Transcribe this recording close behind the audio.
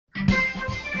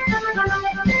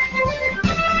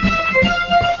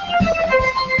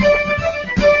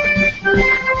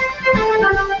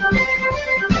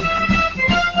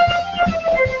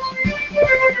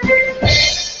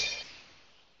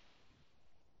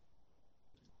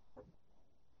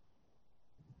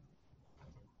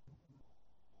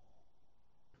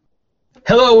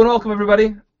Hello and welcome,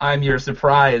 everybody. I'm your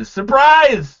surprise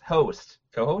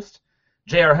co-host,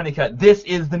 J.R. Honeycutt. This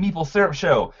is the Meeple Syrup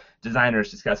Show,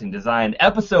 Designers Discussing Design,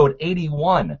 episode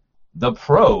 81, The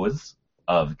Pros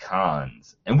of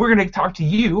Cons. And we're going to talk to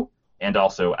you, and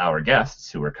also our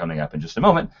guests, who are coming up in just a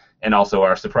moment, and also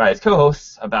our surprise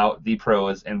co-hosts about the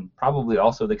pros and probably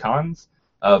also the cons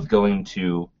of going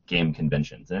to game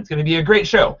conventions. And it's going to be a great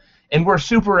show. And we're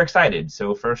super excited.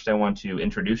 So first I want to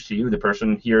introduce to you the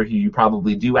person here who you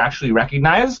probably do actually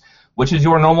recognize, which is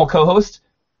your normal co-host,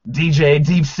 DJ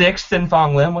Deep Six,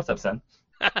 Sin-Fong Lim. What's up, Sin?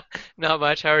 Not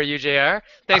much. How are you, JR?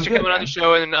 Thanks for good, coming on the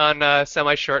show and on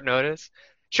semi-short notice.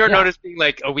 Short notice being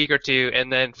like a week or two, and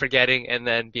then forgetting, and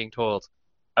then being told.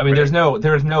 I mean, there's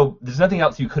nothing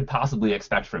else you could possibly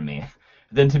expect from me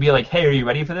than to be like, hey, are you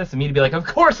ready for this? And me to be like, of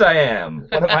course I am.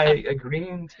 What am I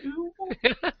agreeing to?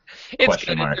 It's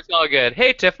good. It's all good.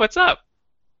 Hey, Tiff, what's up?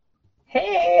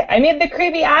 Hey, I made the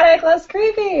creepy attic less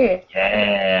creepy.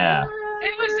 Yeah.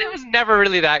 It was never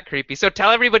really that creepy. So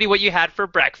tell everybody what you had for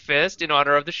breakfast in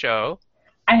honor of the show.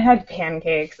 I had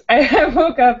pancakes. I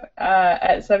woke up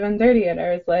at 7:30 and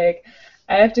I was like,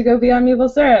 I have to go be on maple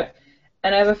syrup.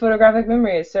 And I have a photographic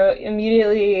memory. So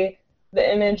immediately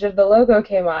the image of the logo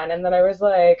came on, and then I was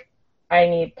like, I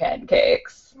need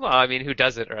pancakes. Well, I mean, who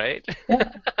doesn't, right?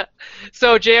 Yeah.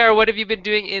 So, JR, what have you been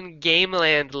doing in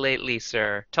Gameland lately,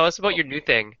 sir? Tell us about your new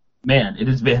thing. Man, it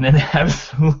has been an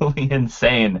absolutely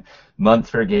insane month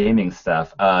for gaming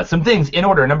stuff. Some things in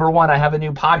order. Number one, I have a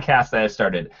new podcast that I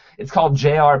started. It's called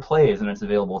JR Plays, and it's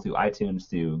available through iTunes,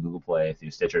 through Google Play,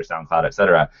 through Stitcher, SoundCloud,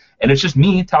 etc. And it's just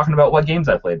me talking about what games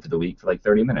I played for the week for like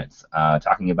 30 minutes,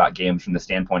 talking about games from the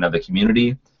standpoint of a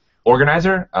community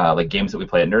organizer, like games that we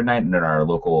play at Nerd Night and at our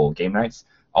local game nights.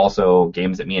 Also,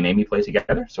 games that me and Amy play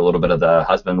together, so a little bit of the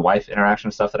husband-wife interaction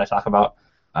stuff that I talk about.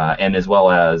 And as well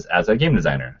as a game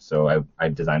designer. So I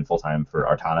design full-time for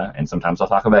Artana, and sometimes I'll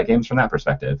talk about games from that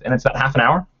perspective. And it's about half an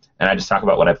hour, and I just talk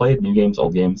about what I played, new games,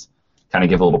 old games, kind of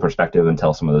give a little perspective and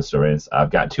tell some of those stories. I've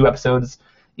got 2 episodes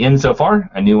in so far,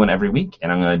 a new one every week,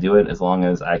 and I'm going to do it as long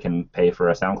as I can pay for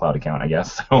a SoundCloud account, I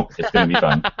guess. So it's going to be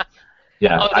fun.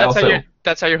 Yeah.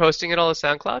 That's how you're hosting it all, is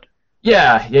SoundCloud?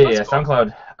 Yeah, cool.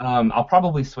 SoundCloud. I'll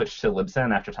probably switch to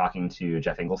Libsyn after talking to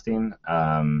Jeff Engelstein.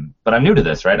 But I'm new to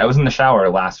this, right? I was in the shower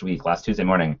last Tuesday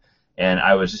morning, and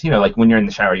I was just, like when you're in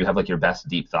the shower, you have like your best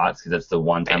deep thoughts because it's the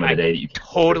one time of the day that you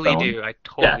totally do. I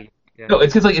totally. Yeah. No,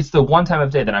 it's because it's the one time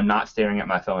of day that I'm not staring at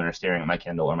my phone or staring at my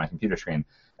Kindle or my computer screen.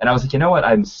 And I was like, you know what?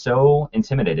 I'm so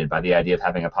intimidated by the idea of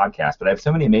having a podcast, but I have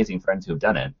so many amazing friends who have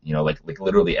done it. Like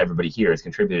literally everybody here has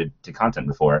contributed to content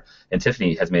before, and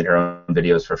Tiffany has made her own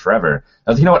videos for forever. I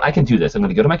was like, you know what? I can do this. I'm going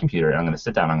to go to my computer, and I'm going to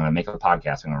sit down, I'm going to make a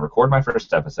podcast, I'm going to record my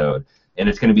first episode, and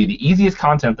it's going to be the easiest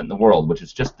content in the world, which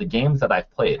is just the games that I've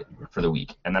played for the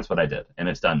week. And that's what I did, and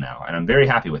it's done now. And I'm very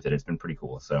happy with it. It's been pretty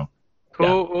cool. So.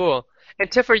 Cool.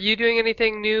 And Tiff, are you doing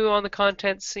anything new on the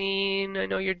content scene? I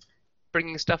know you're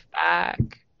bringing stuff back.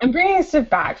 I'm bringing stuff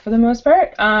back for the most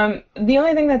part. The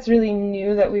only thing that's really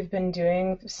new that we've been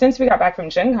doing since we got back from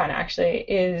Gen Con, actually,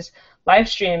 is live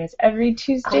streams every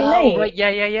Tuesday night. Right. Yeah.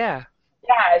 Yeah,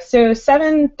 so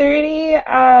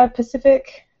 7:30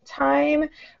 Pacific time,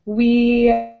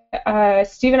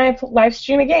 Steve and I live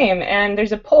stream a game, and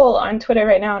there's a poll on Twitter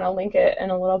right now, and I'll link it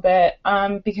in a little bit,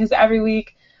 because every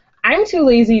week I'm too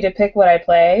lazy to pick what I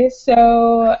play,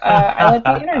 so I let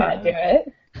the internet do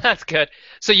it. That's good.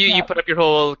 So you put up your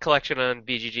whole collection on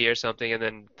BGG or something,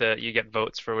 and then you get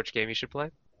votes for which game you should play?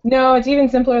 No, it's even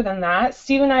simpler than that.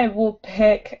 Steve and I will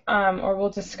pick, or we'll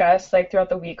discuss, like, throughout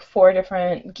the week, 4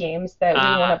 different games that we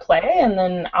want to play, and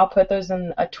then I'll put those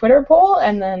in a Twitter poll,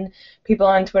 and then people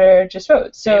on Twitter just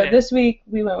vote. So this week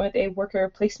we went with a worker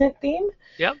placement theme.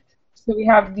 Yep. So we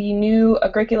have the new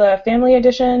Agricola Family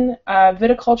Edition,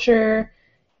 Viticulture,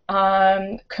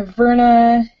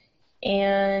 Caverna,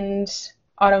 and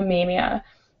Automania.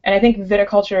 And I think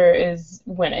Viticulture is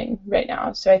winning right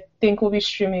now, so I think we'll be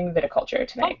streaming Viticulture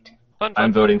tonight. Fun.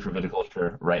 I'm voting for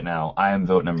Viticulture right now. I am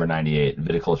vote number 98.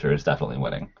 Viticulture is definitely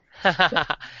winning.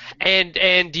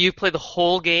 And do you play the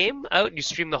whole game out? You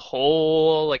stream the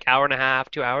whole, like, hour and a half,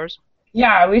 2 hours?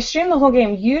 Yeah, we stream the whole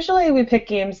game. Usually we pick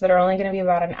games that are only going to be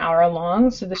about an hour long,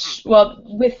 so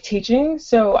with teaching.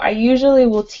 So I usually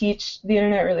will teach the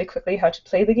internet really quickly how to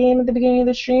play the game at the beginning of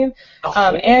the stream,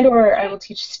 or I will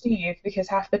teach Steve, because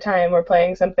half the time we're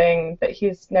playing something that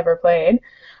he's never played.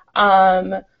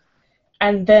 And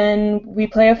then we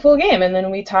play a full game, and then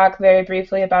we talk very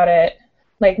briefly about it.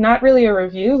 Like, not really a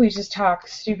review, we just talk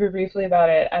super briefly about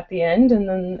it at the end, and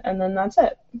then that's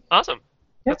it. Awesome.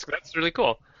 Yep. That's really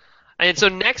cool. And so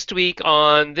next week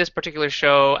on this particular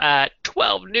show at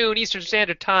 12 noon Eastern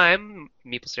Standard Time,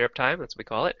 maple syrup time, that's what we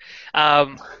call it.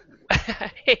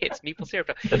 Hey, it's maple syrup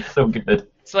time. That's so good.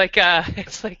 It's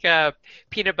like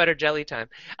peanut butter jelly time.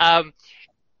 I'm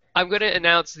going to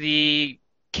announce the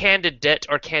candidate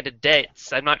or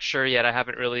candidates. I'm not sure yet. I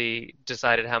haven't really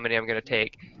decided how many I'm going to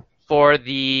take for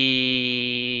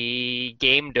the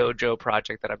Game Dojo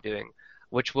project that I'm doing,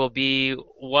 which will be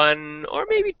 1 or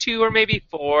maybe 2 or maybe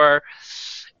 4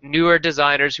 newer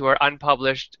designers who are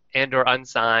unpublished and or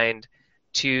unsigned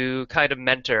to kind of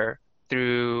mentor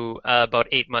through about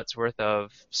 8 months worth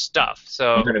of stuff.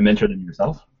 So You're going to mentor them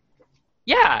yourself?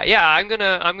 yeah, I'm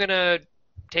gonna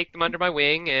take them under my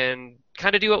wing and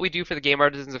kind of do what we do for the Game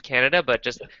Artisans of Canada, but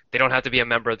just they don't have to be a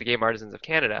member of the Game Artisans of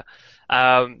Canada.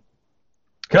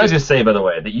 Can I just say, by the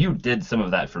way, that you did some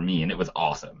of that for me, and it was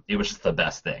awesome. It was just the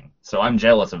best thing. So I'm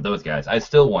jealous of those guys. I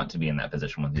still want to be in that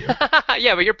position with you.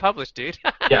 Yeah, but you're published, dude.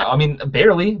 Yeah, I mean,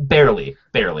 barely.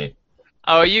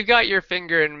 Oh, you got your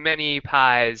finger in many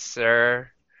pies,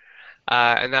 sir.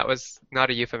 And that was not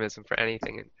a euphemism for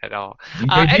anything at all.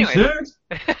 Anyway.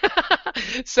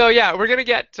 So yeah, we're gonna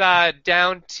get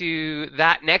down to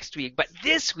that next week. But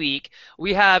this week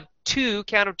we have two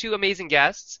amazing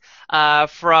guests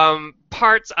from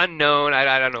parts unknown.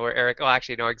 I don't know where Eric. Oh,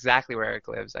 actually, I know exactly where Eric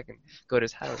lives. I can go to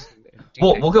his house.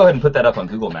 We'll go ahead and put that up on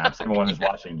Google Maps. Everyone who's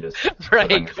watching just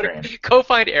right. Go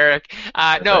find Eric.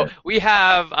 No, right. We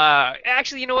have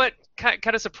actually. You know what?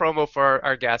 Cut us a promo for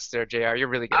our guests there, JR. You're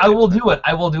really good. I will do it.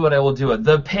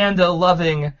 The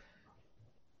panda-loving,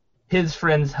 his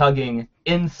friends hugging,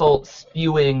 insult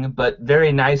spewing, but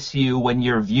very nice to you when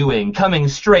you're viewing, coming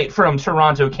straight from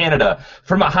Toronto, Canada,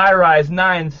 from a high-rise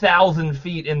 9,000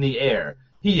 feet in the air.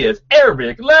 He is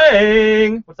Eric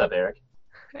Lang. What's up, Eric?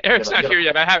 Eric's not here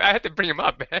yet. I have to bring him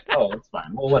up, man. Oh, it's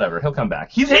fine. Well, whatever. He'll come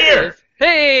back. He's here!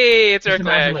 Hey, it's Eric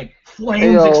Lang. Lang. Like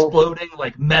flames exploding,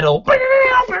 like metal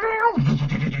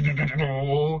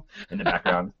in the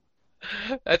background.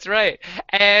 That's right.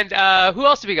 And who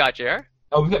else do we got, JR?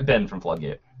 Oh, we've got Ben from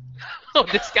Floodgate. Oh,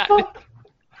 this guy. No.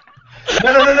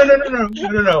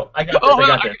 I got this. Hold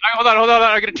on.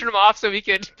 I'm going to turn him off so we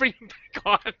can bring him back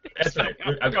on. That's right.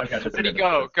 I've got this. Ready,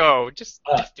 go. Just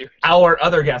do it. Our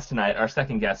other guest tonight, our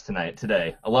second guest tonight,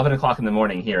 today, 11 o'clock in the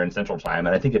morning here in Central Time,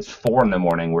 and I think it's 4 in the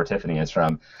morning where Tiffany is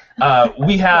from.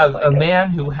 We have a man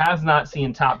who has not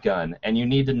seen Top Gun, and you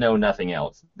need to know nothing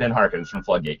else. Ben Harkins from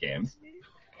Floodgate Games.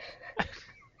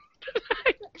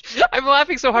 I'm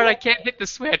laughing so hard I can't hit the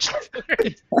switch.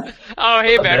 Oh,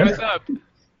 hey, Ben, what's up?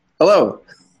 Hello.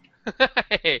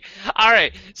 Hey. All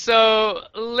right, so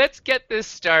let's get this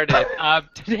started.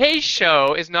 Today's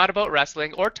show is not about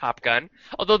wrestling or Top Gun,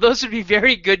 although those would be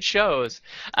very good shows.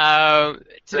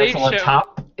 Today's show,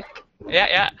 top?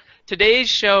 Yeah. Today's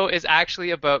show is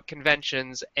actually about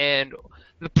conventions and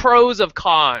the pros of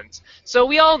cons. So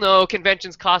we all know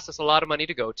conventions cost us a lot of money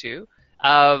to go to.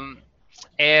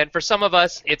 And for some of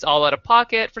us, it's all out of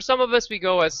pocket. For some of us, we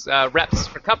go as reps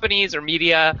for companies or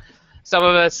media. Some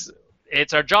of us,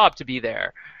 it's our job to be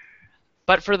there.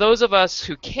 But for those of us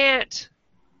who can't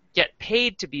get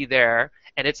paid to be there,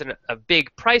 and it's a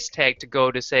big price tag to go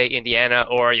to, say, Indiana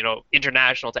or,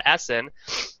 international to Essen,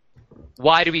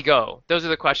 why do we go? Those are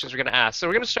the questions we're going to ask. So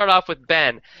we're going to start off with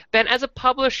Ben. Ben, as a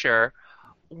publisher,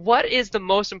 what is the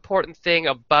most important thing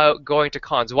about going to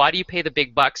cons? Why do you pay the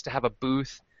big bucks to have a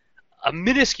booth, a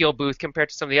minuscule booth compared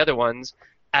to some of the other ones,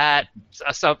 at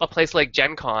a place like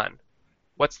Gen Con?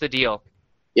 What's the deal?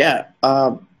 Yeah,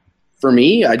 for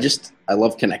me, I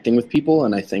love connecting with people,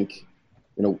 and I think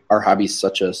our hobby is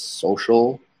such a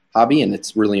social hobby, and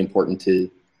it's really important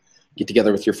to get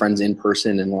together with your friends in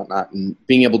person and whatnot, and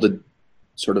being able to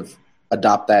sort of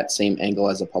adopt that same angle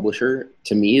as a publisher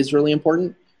to me is really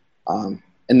important. And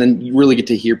then you really get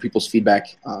to hear people's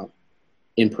feedback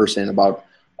in person about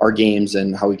our games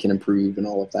and how we can improve and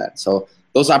all of that. So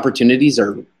those opportunities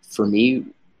are, for me,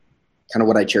 kind of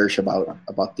what I cherish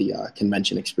about the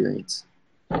convention experience.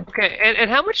 Okay, and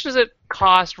how much does it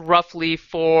cost roughly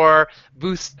for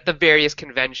booths at the various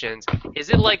conventions? Is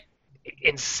it like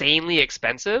insanely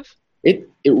expensive? It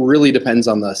really depends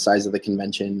on the size of the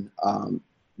convention.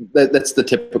 That's the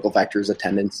typical factor is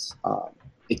attendance.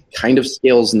 It kind of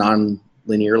scales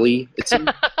non-linearly. It's so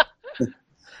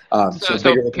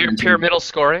pyramidal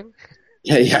scoring.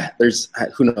 Yeah. There's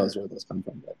who knows where those come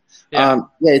from, but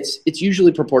it's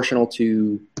usually proportional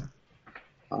to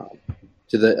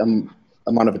the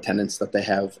amount of attendance that they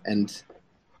have, and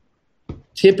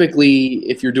typically,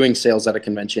 if you're doing sales at a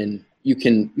convention, you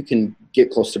can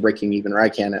get close to breaking even, or I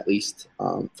can at least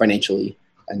financially,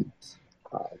 and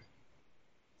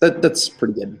that's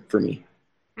pretty good for me.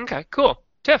 Okay, cool.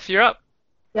 Tiff, you're up.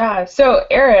 Yeah, so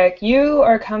Eric, you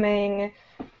are coming,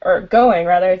 or going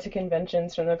rather, to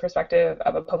conventions from the perspective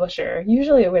of a publisher,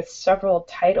 usually with several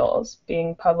titles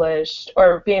being published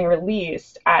or being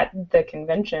released at the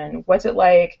convention. What's it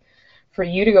like for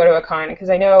you to go to a con? Because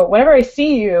I know whenever I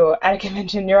see you at a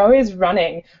convention, you're always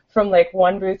running from like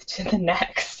one booth to the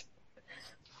next.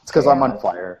 It's because I'm on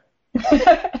fire.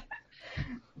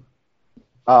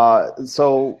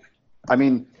 So, I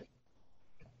mean,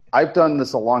 I've done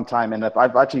this a long time, and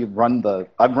I've actually run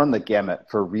the gamut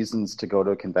for reasons to go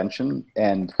to a convention.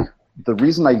 And the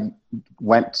reason I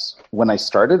went when I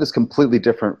started is completely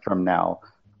different from now.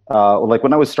 Like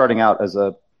when I was starting out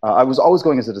I was always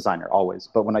going as a designer, always.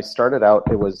 But when I started out,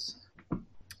 it was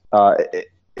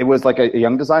like a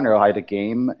young designer. I had a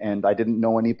game, and I didn't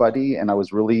know anybody, and I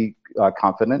was really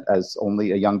confident, as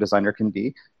only a young designer can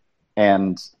be.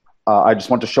 And I just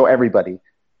wanted to show everybody.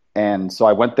 And so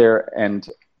I went there, and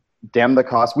damn the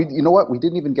cost. You know what? We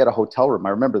didn't even get a hotel room. I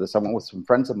remember this. I went with some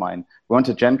friends of mine. We went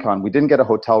to Gen Con. We didn't get a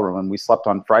hotel room, and we slept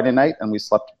on Friday night, and we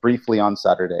slept briefly on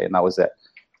Saturday, and that was it.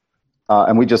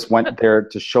 And we just went there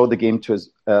to show the game to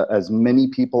as many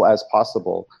people as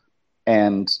possible.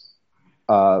 And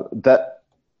that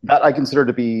I consider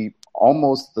to be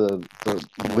almost the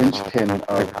linchpin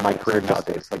of my career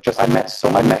nowadays. Like, just I met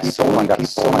so many people, and got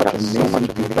so much amazing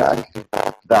feedback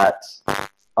that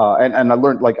and I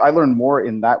learned more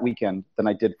in that weekend than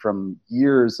I did from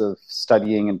years of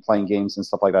studying and playing games and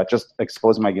stuff like that. Just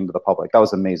exposing my game to the public. That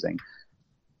was amazing.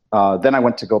 Then I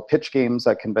went to go pitch games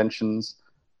at conventions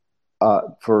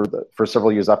for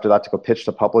several years after that, to go pitch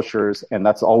to publishers, and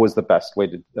that's always the best way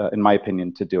to, in my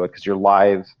opinion, to do it, because you're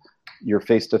live, you're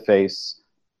face to face.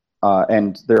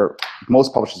 And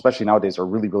most publishers, especially nowadays, are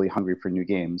really, really hungry for new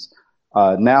games.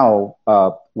 Now,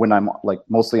 when I'm like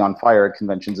mostly on fire at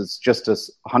conventions, it's just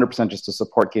 100% just to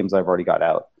support games I've already got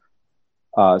out.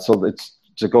 So it's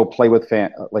to go play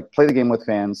the game with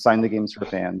fans, sign the games for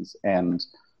fans, and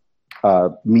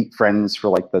meet friends for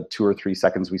like the 2 or 3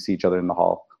 seconds we see each other in the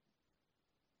hall.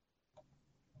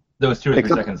 Those 2 or 3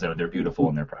 seconds, though, they're beautiful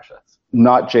and they're precious.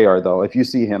 Not JR, though. If you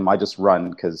see him, I just run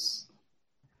because,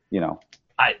 you know.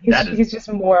 He's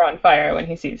just more on fire when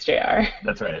he sees JR.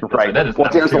 That's right. Right. Well,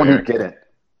 JR's the one who did it.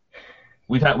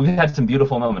 We've had some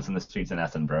beautiful moments in the streets in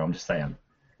Essen, bro. I'm just saying.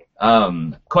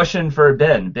 Question for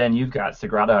Ben. Ben, you've got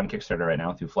Sagrada on Kickstarter right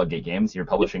now through Floodgate Games, your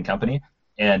publishing company.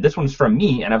 And this one's from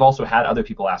me, and I've also had other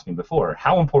people ask me before,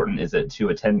 how important is it to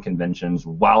attend conventions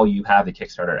while you have a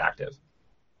Kickstarter active?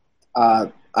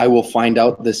 I will find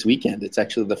out this weekend. It's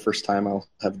actually the first time I'll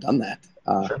have done that.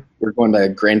 Sure. We're going to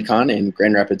Grand Con in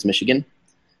Grand Rapids, Michigan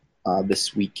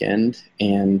this weekend,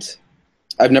 and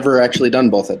I've never actually done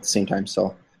both at the same time,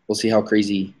 so we'll see how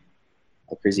crazy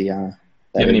that Do you have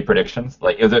any predictions?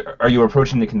 Like, are you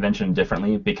approaching the convention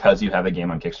differently because you have a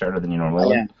game on Kickstarter than you normally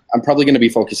would? Yeah, I'm probably going to be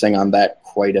focusing on that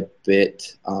quite a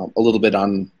bit, a little bit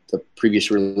on the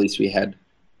previous release we had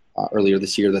earlier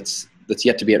this year that's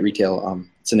yet to be at retail.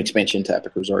 It's an expansion to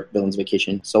Epic Resort, Villain's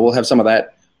Vacation. So we'll have some of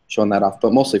that, showing that off,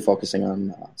 but mostly focusing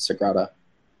on Sagrada.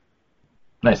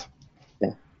 Nice.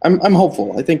 Yeah, I'm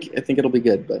hopeful. I think it'll be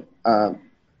good, but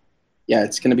yeah,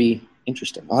 it's going to be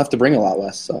interesting. I'll have to bring a lot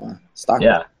less stock.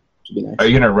 Yeah. Should be nice. Are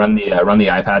you going to run the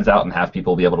iPads out and have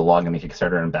people be able to log into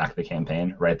Kickstarter and back the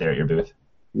campaign right there at your booth?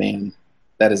 Man,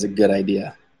 that is a good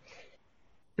idea.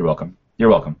 You're welcome. You're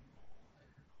welcome.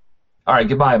 All right,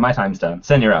 goodbye. My time's done.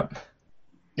 Sen, you're up.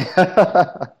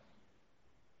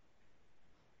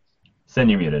 Sen,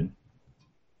 you're muted.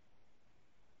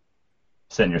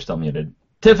 Sen, you're still muted.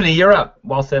 Tiffany, you're up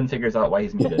while Sen figures out why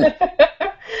he's muted.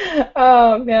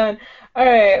 Oh, man. All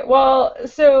right. Well,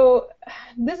 so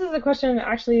this is a question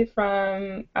actually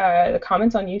from the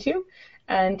comments on YouTube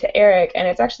and to Eric, and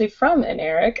it's actually from an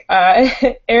Eric.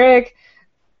 Eric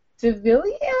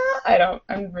Davila?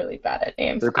 I'm really bad at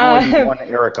names. There can only be one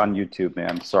Eric on YouTube,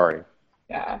 man. Sorry.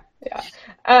 Yeah.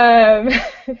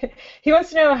 He wants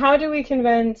to know, how do we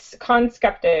convince con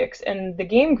skeptics and the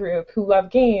game group who love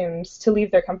games to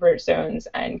leave their comfort zones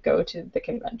and go to the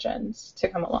conventions to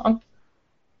come along?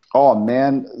 Oh,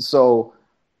 man. So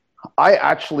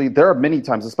there are many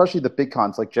times, especially the big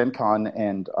cons like Gen Con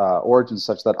and Origin,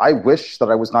 such that I wish that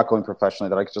I was not going professionally,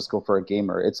 that I could just go for a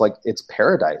gamer. It's like, it's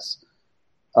paradise.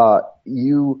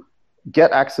 You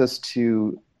get access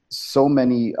to so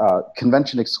many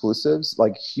convention exclusives,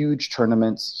 like huge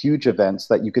tournaments, huge events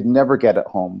that you could never get at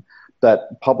home,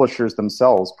 that publishers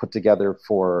themselves put together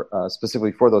for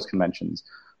specifically for those conventions.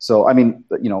 So, I mean,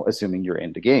 you know, assuming you're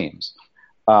into games,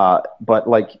 but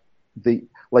like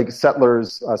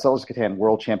Settlers Catan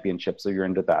World Championship, so you're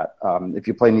into that. If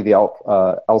you play any of the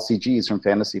LCGs from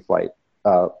Fantasy Flight,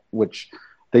 which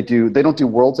They don't do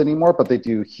Worlds anymore, but they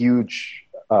do huge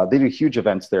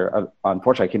events there.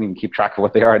 Unfortunately, I can't even keep track of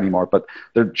what they are anymore, but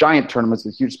they're giant tournaments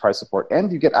with huge prize support,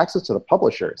 and you get access to the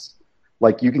publishers.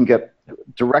 Like, you can get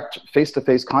direct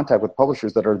face-to-face contact with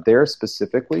publishers that are there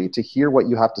specifically to hear what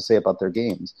you have to say about their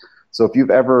games. So if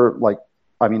you've ever,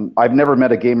 I've never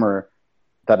met a gamer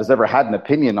that has ever had an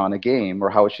opinion on a game or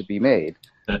how it should be made.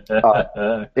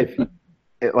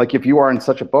 If you are in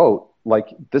such a boat, you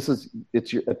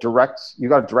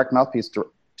got a direct mouthpiece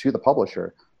to the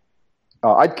publisher.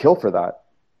 I'd kill for that.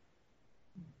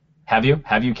 Have you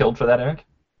killed for that, Eric?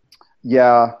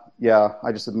 Yeah.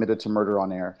 I just admitted to murder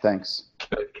on air. Thanks.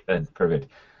 Good. Perfect.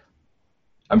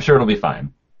 I'm sure it'll be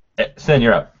fine. Sin,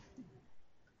 you're up.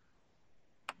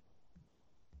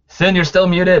 Sin, you're still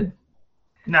muted.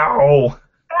 No.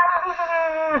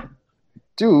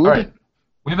 Dude. All right.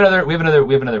 We have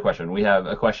another question. We have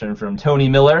a question from Tony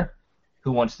Miller,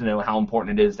 who wants to know how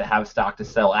important it is to have stock to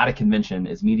sell at a convention.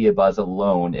 Is media buzz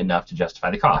alone enough to justify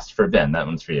the cost? For Ben, that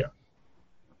one's for you.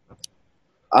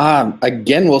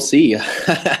 Again, we'll see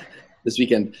this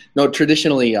weekend. No,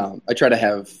 traditionally, I try to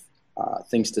have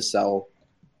things to sell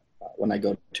when I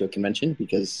go to a convention,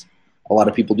 because a lot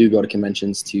of people do go to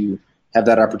conventions to have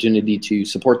that opportunity to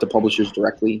support the publishers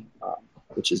directly,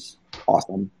 which is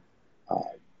awesome.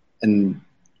 And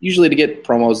usually to get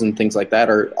promos and things like that,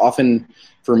 or often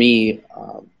for me,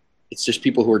 it's just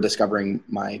people who are discovering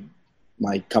my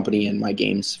company and my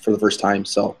games for the first time.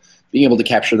 So being able to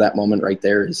capture that moment right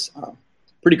there is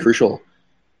pretty crucial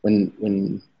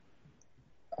when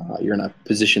you're in a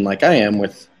position like I am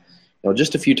with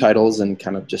just a few titles and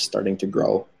kind of just starting to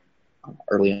grow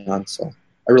early on. So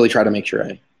I really try to make sure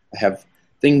I have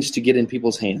things to get in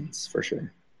people's hands for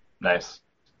sure. Nice.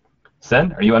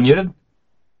 Sen, are you unmuted?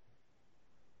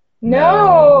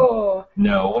 No.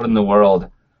 What in the world?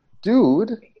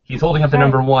 Dude. He's holding up the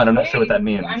number one. I'm not sure what that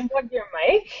means. Unplug your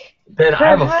mic? Ben, I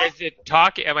have a... Is it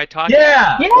talking? Am I talking?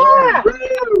 Yeah! Yeah!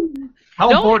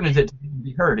 How important is it to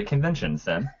be heard at conventions,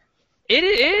 then?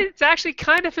 It's actually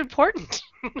kind of important.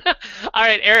 All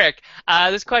right, Eric,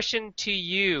 this question to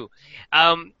you.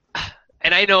 And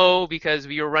I know because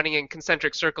we were running in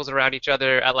concentric circles around each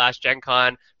other at last Gen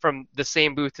Con, from the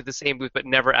same booth to the same booth, but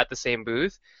never at the same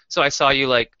booth. So I saw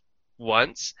you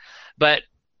once. But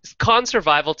con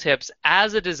survival tips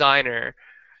as a designer,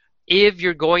 if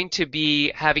you're going to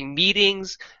be having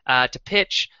meetings to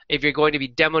pitch, if you're going to be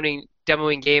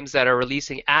demoing games that are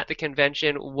releasing at the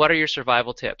convention, what are your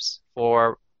survival tips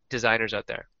for designers out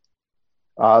there?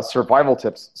 Survival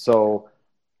tips. So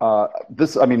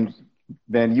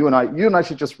man, you and I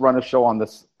should just run a show on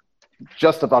this,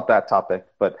 just about that topic.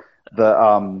 But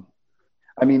we'll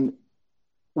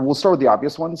start with the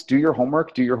obvious ones. Do your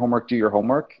homework.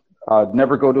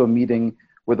 Never go to a meeting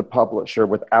with a publisher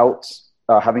without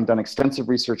having done extensive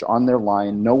research on their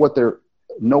line. Know what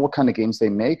kind of games they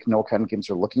make. Know what kind of games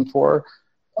they're looking for.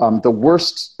 In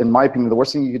my opinion, the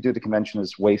worst thing you could do at a convention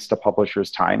is waste a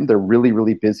publisher's time. They're really,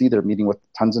 really busy. They're meeting with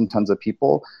tons and tons of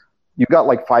people. You've got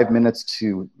 5 minutes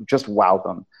to just wow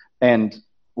them. And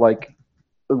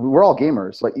we're all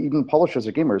gamers. Even publishers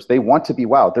are gamers. They want to be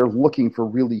wowed. They're looking for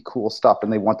really cool stuff,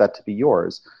 and they want that to be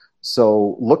yours.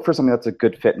 So look for something that's a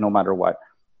good fit no matter what.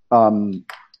 I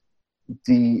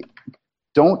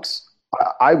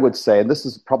would say, and this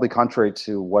is probably contrary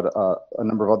to what a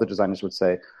number of other designers would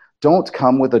say, don't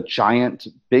come with a giant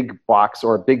big box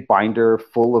or a big binder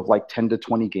full of 10 to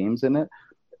 20 games in it.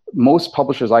 Most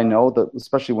publishers I know, that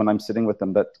especially when I'm sitting with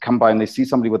them, that come by and they see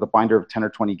somebody with a binder of 10 or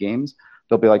 20 games,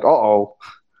 they'll be like, how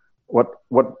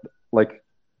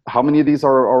many of these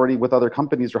are already with other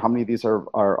companies, or how many of these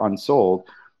are unsold?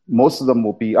 Most of them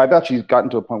will be, I've actually gotten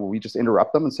to a point where we just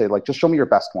interrupt them and say, just show me your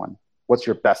best one. What's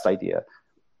your best idea?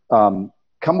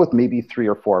 Come with maybe 3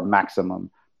 or 4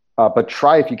 maximum. But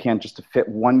try, if you can, just to fit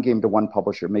one game to one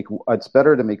publisher. It's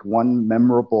better to make one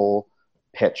memorable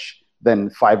pitch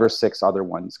than 5 or 6 other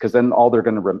ones, because then all they're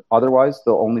going to otherwise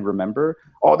they'll only remember,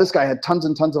 this guy had tons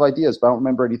and tons of ideas, but I don't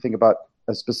remember anything about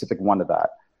a specific one of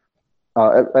that,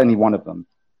 any one of them.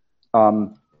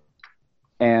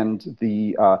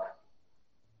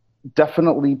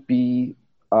 Definitely be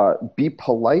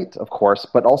polite, of course,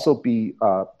 but also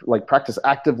practice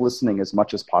active listening as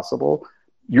much as possible.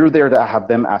 You're there to have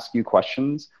them ask you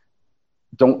questions.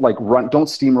 Don't don't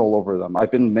steamroll over them.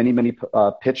 I've been in many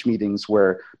pitch meetings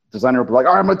where the designer will be like,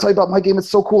 all right, I'm going to tell you about my game. It's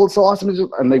so cool. It's so awesome.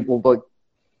 And they will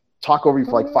talk over you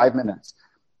for 5 minutes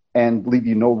and leave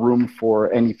you no room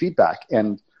for any feedback.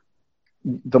 And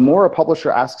the more a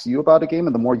publisher asks you about a game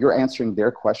and the more you're answering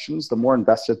their questions, the more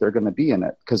invested they're going to be in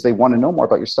it, because they want to know more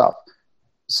about your stuff.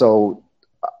 So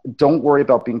don't worry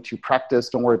about being too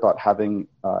practiced. Don't worry about having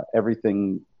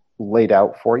everything laid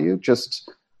out for you.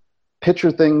 Just pitch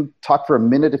your thing, talk for a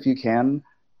minute if you can,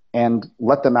 and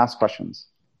let them ask questions.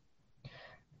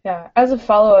 Yeah, as a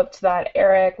follow-up to that,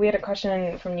 Eric, we had a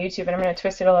question from YouTube, and I'm going to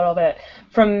twist it a little bit,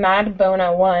 from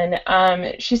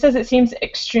MadBona1. She says it seems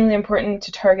extremely important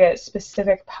to target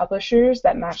specific publishers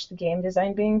that match the game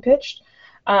design being pitched.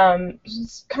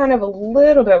 It's kind of a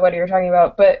little bit what you were talking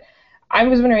about, but I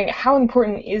was wondering how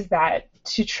important is that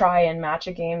to try and match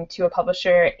a game to a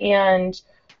publisher, and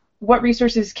what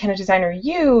resources can a designer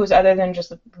use other than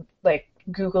just like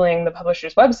Googling the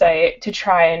publisher's website to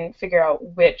try and figure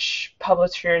out which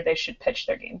publisher they should pitch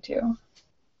their game to?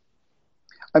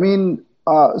 I mean,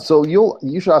 so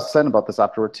you should ask Sen about this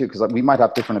afterward too, because we might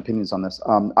have different opinions on this.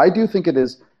 I do think it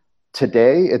is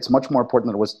today. It's much more important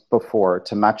than it was before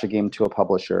to match a game to a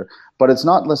publisher, but it's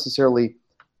not necessarily.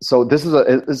 So this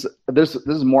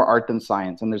is more art than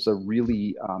science, and there's a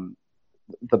really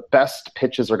the best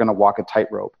pitches are going to walk a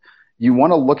tightrope. You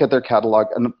want to look at their catalog,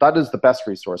 and that is the best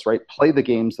resource, right? Play the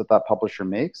games that publisher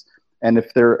makes, and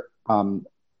if they're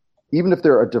even if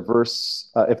they're a diverse,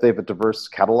 if they have a diverse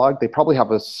catalog, they probably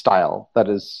have a style that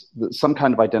is some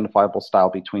kind of identifiable style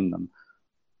between them.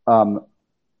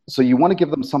 So you want to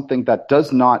give them something that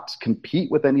does not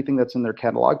compete with anything that's in their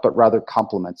catalog, but rather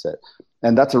complements it,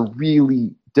 and that's a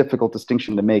really difficult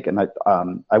distinction to make. And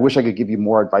I wish I could give you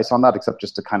more advice on that, except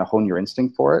just to kind of hone your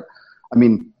instinct for it. I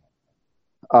mean.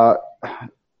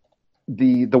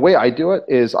 The way I do it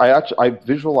is I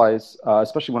visualize,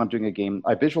 especially when I'm doing a game,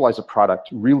 I visualize a product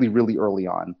really, really early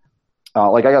on.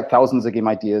 Like I got thousands of game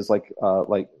ideas, like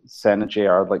Sen and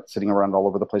JR, like sitting around all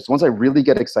over the place. The ones I really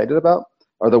get excited about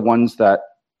are the ones that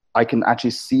I can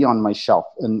actually see on my shelf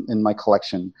in my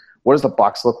collection. What does the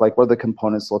box look like? What do the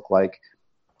components look like?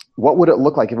 What would it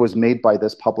look like if it was made by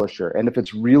this publisher? And if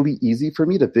it's really easy for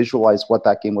me to visualize what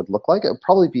that game would look like, it would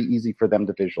probably be easy for them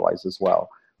to visualize as well.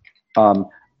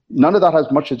 None of that has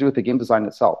much to do with the game design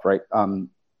itself, right?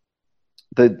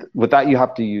 With that,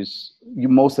 you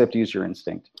mostly have to use your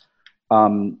instinct.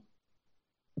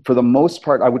 For the most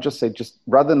part, I would just say, just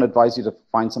rather than advise you to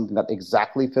find something that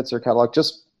exactly fits your catalog,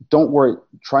 just don't worry,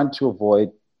 trying to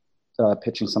avoid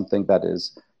pitching something that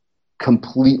is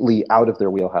completely out of their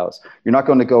wheelhouse. You're not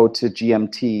going to go to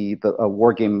GMT, a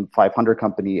Wargame 500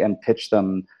 company, and pitch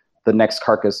them the next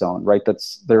Carcassonne, right?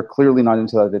 They're clearly not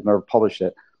into that. They've never published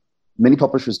it. Many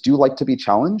publishers do like to be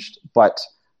challenged, but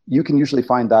you can usually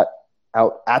find that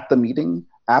out at the meeting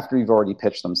after you've already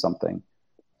pitched them something.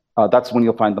 That's when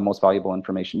you'll find the most valuable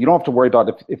information. You don't have to worry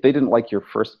about if they didn't like your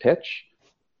first pitch.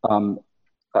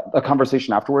 A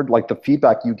conversation afterward, like the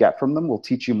feedback you get from them will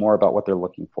teach you more about what they're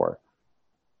looking for.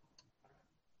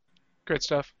 Great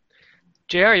stuff.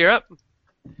 JR, you're up.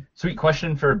 Sweet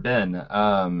question for Ben.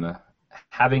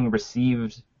 Having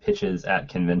received pitches at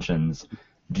conventions,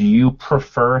 do you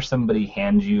prefer somebody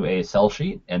hand you a sell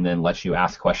sheet and then let you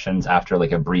ask questions after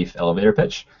like a brief elevator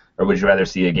pitch? Or would you rather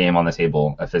see a game on the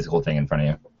table, a physical thing in front of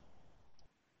you?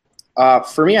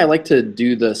 For me, I like to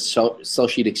do the sell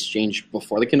sheet exchange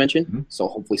before the convention. Mm-hmm. So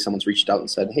hopefully someone's reached out and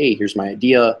said, hey, here's my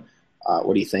idea.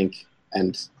 What do you think?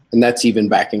 And that's even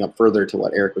backing up further to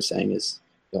what Eric was saying is,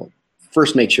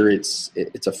 first make sure it's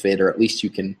a fit, or at least you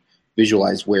can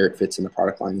visualize where it fits in the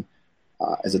product line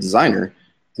as a designer.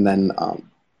 And then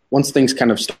once things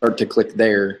kind of start to click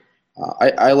there,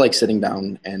 I like sitting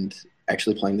down and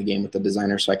actually playing the game with the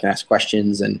designer so I can ask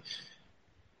questions. And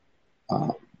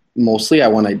mostly I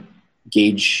want to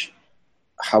gauge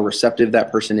how receptive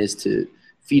that person is to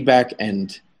feedback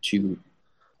and to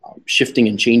shifting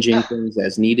and changing things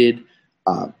as needed.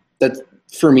 That,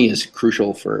 for me, is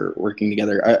crucial for working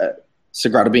together.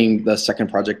 Sagrada being the second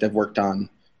project I've worked on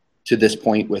to this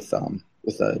point with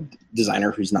a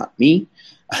designer who's not me,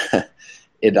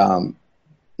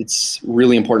 it's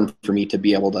really important for me to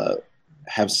be able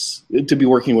to be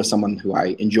working with someone who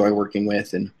I enjoy working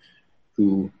with and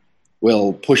who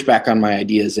will push back on my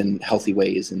ideas in healthy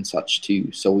ways and such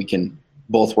too, so we can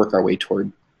both work our way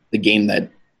toward the game that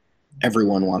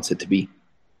everyone wants it to be.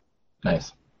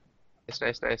 Nice.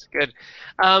 Good.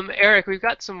 Eric, we've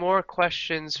got some more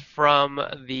questions from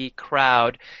the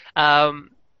crowd.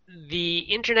 The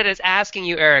internet is asking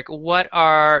you, Eric, what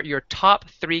are your top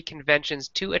 3 conventions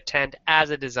to attend as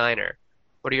a designer?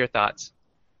 What are your thoughts?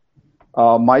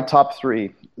 My top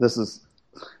 3. This is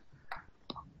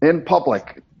in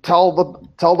public. Tell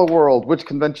the world which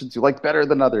conventions you like better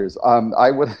than others.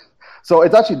 So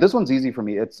it's actually, this one's easy for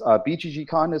me. It's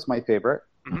BGGCon is my favorite.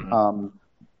 Mm-hmm.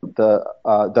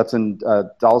 That's in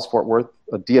Dallas Fort Worth,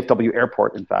 DFW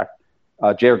Airport. In fact,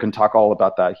 JR can talk all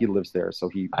about that. He lives there, so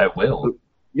I will.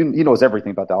 knows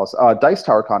everything about Dallas. Dice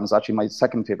Tower Con is actually my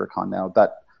second favorite con now.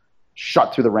 That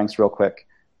shot through the ranks real quick.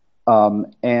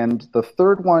 And the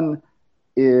third one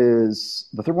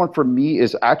for me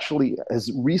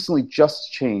has recently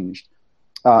just changed.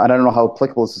 And I don't know how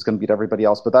applicable this is going to be to everybody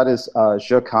else, but that is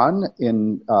Jeux Con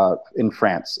in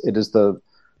France. It is it's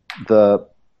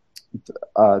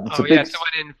it's the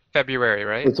one in February,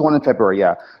 right? It's the one in February,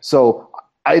 yeah. So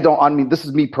this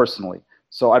is me personally.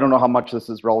 So I don't know how much this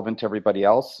is relevant to everybody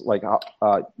else. Like,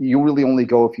 you really only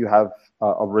go if you have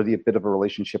already a bit of a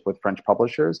relationship with French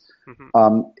publishers.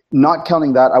 Mm-hmm. Not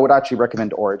counting that, I would actually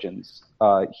recommend Origins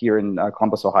here in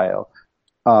Columbus, Ohio,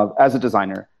 as a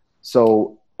designer.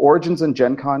 So Origins and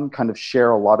Gen Con kind of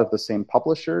share a lot of the same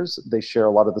publishers. They share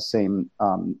a lot of the same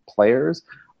players.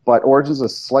 But Origins is a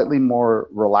slightly more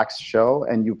relaxed show,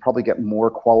 and you probably get more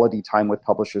quality time with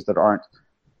publishers that aren't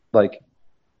like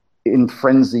in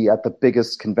frenzy at the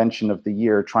biggest convention of the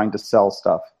year trying to sell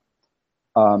stuff.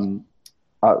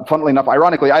 Funnily enough,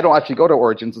 ironically, I don't actually go to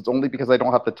Origins. It's only because I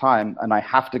don't have the time and I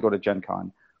have to go to Gen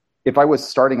Con. If I was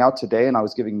starting out today and I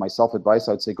was giving myself advice,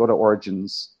 I would say go to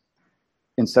Origins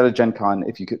instead of Gen Con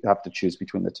if you could have to choose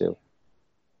between the two.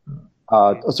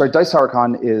 Dice Tower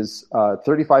Con is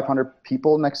 3,500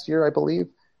 people next year, I believe.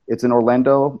 It's in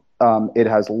Orlando. It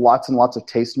has lots and lots of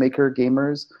tastemaker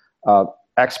gamers,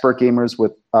 expert gamers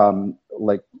with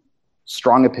like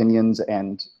strong opinions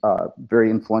and very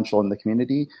influential in the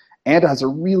community, and it has a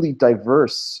really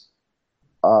diverse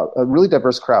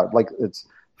crowd. Like, it's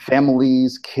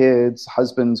families, kids,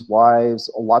 husbands,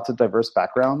 wives, lots of diverse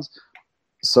backgrounds.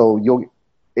 So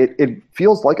it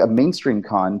feels like a mainstream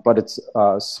con, but it's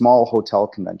a small hotel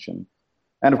convention,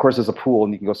 and of course there's a pool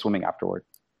and you can go swimming afterward.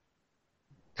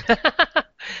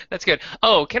 That's good.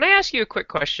 Oh, can I ask you a quick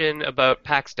question about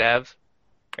PAX Dev?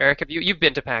 Eric, you've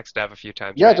been to PAX Dev a few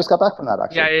times? Yeah, right? I just got back from that,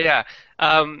 actually. Yeah.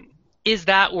 Is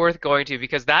that worth going to?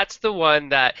 Because that's the one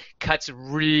that cuts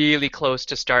really close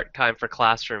to start time for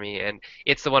class for me, and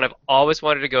it's the one I've always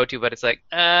wanted to go to, but it's like,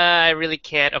 I really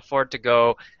can't afford to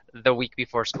go the week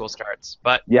before school starts.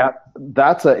 But yeah,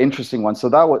 that's an interesting one. So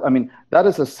that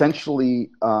is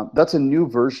essentially that's a new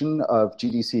version of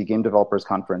GDC, Game Developers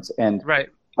Conference, and right.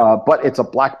 But it's a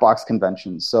black box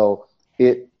convention. So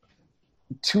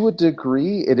to a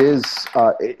degree, it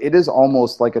is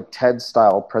almost like a TED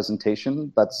style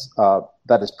presentation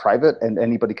that is private and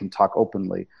anybody can talk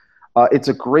openly. It's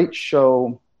a great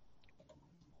show.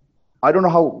 I don't know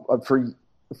how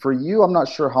for you, I'm not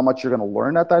sure how much you're going to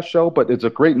learn at that show, but it's a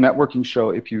great networking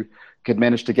show if you could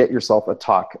manage to get yourself a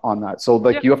talk on that. So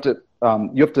you have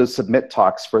to submit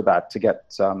talks for that to get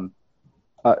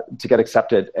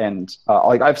accepted. And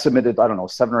like, I've submitted, I don't know,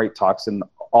 7 or 8 talks, and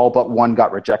all but one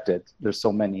got rejected. There's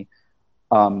so many.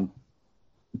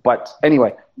 But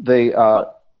anyway,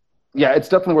 it's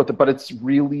definitely worth it, but it's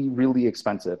really, really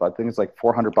expensive. I think it's like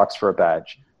 $400 for a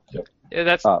badge. Yep. Yeah,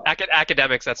 that's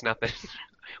academics. That's nothing.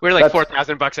 We're like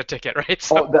 $4,000 a ticket, right?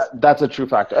 So. That's a true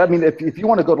fact. I mean, if you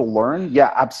want to go to learn,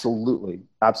 yeah, absolutely.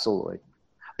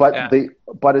 But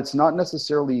but it's not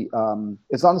necessarily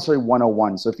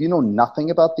 101. So if you know nothing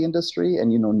about the industry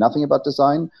and you know nothing about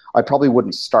design, I probably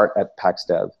wouldn't start at PAX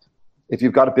Dev. If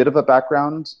you've got a bit of a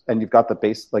background and you've got the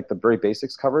very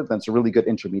basics covered, then it's a really good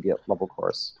intermediate level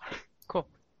course. Cool.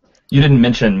 You didn't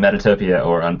mention Metatopia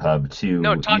or Unpub, two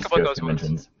talk East about Coast those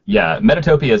conventions. ones. Yeah,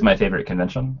 Metatopia is my favorite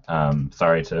convention.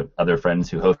 Sorry to other friends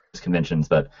who host conventions,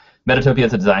 but Metatopia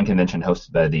is a design convention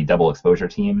hosted by the Double Exposure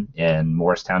team in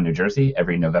Morristown, New Jersey,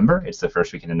 every November. It's the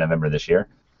first weekend in November this year.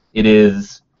 It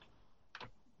is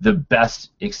the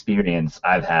best experience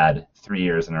I've had 3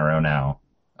 years in a row now.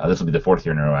 This will be the 4th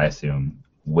year in a row, I assume,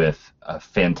 with a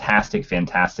fantastic,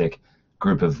 fantastic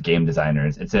group of game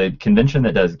designers. It's a convention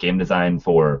that does game design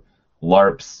for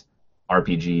LARPs,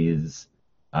 RPGs,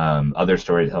 other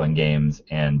storytelling games,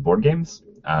 and board games.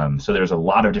 So there's a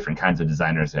lot of different kinds of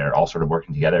designers there, all sort of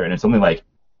working together, and it's only like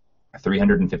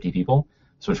 350 people,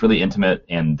 so it's really intimate,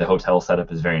 and the hotel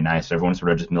setup is very nice. So everyone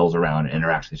sort of just mills around,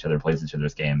 interacts with each other, plays each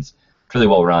other's games. It's really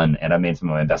well run, and I've made some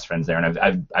of my best friends there,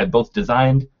 and I've both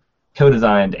designed,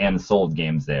 co-designed, and sold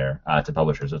games there to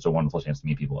publishers. It's a wonderful chance to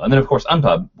meet people. And then, of course,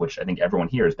 Unpub, which I think everyone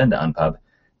here has been to Unpub,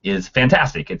 is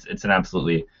fantastic. It's an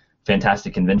absolutely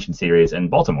fantastic convention series in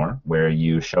Baltimore where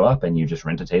you show up and you just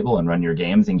rent a table and run your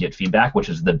games and get feedback, which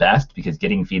is the best because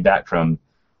getting feedback from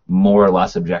more or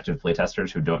less objective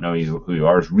playtesters who don't know who you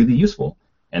are is really useful.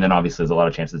 And then obviously there's a lot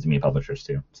of chances to meet publishers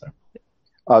too.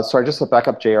 So. Sorry, just to back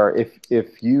up, JR,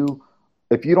 if you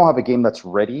don't have a game that's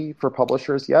ready for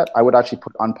publishers yet, I would actually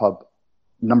put Unpub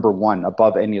number 1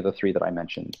 above any of the 3 that I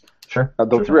mentioned. Sure.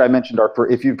 The 3 I mentioned are for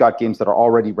if you've got games that are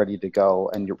already ready to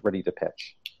go and you're ready to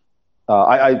pitch.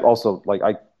 I also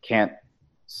I can't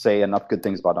say enough good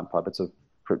things about Unpub. It's a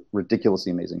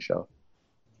ridiculously amazing show.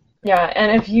 Yeah,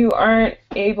 and if you aren't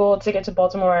able to get to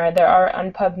Baltimore, there are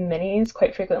Unpub minis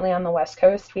quite frequently on the West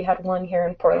Coast. We had one here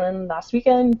in Portland last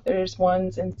weekend. There's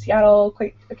ones in Seattle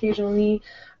quite occasionally.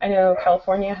 I know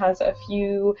California has a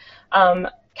few.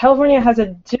 California has a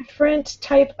different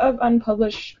type of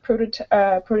unpublished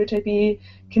prototype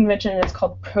convention. It's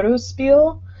called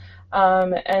Protospiel.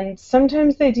 And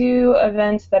sometimes they do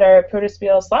events that are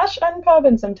Protospiel / Unpub,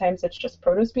 and sometimes it's just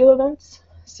Protospiel events.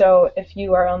 So if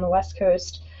you are on the West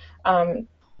Coast,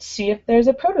 see if there's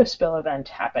a Protospiel event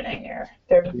happening here.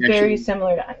 They're very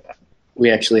similar to Unpub. We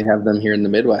actually have them here in the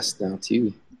Midwest now,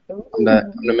 too. I'm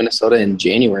to Minnesota in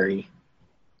January.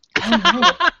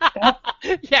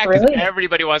 Yeah, because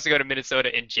everybody wants to go to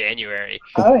Minnesota in January.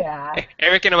 Oh, yeah.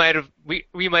 Eric and I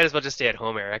we might as well just stay at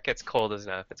home, Eric. It's cold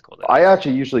enough. It's cold enough. I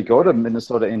actually usually go to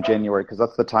Minnesota in January because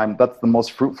that's the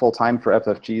most fruitful time for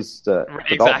FFG's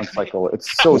development cycle.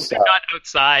 It's so sad. Not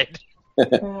outside.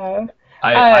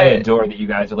 I adore that you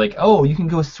guys are like, oh, you can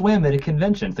go swim at a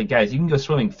convention. It's like, guys, you can go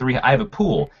swimming I have a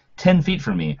pool 10 feet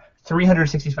from me,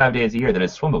 365 days a year that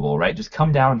is swimmable, right? Just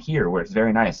come down here where it's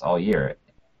very nice all year.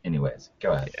 Anyways,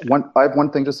 go ahead. I have one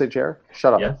thing to say, Jer.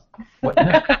 Shut up. Yes? What?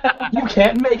 No. You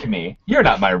can't make me. You're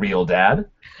not my real dad.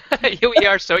 We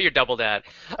are your double dad.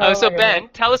 So Ben,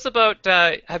 tell us about.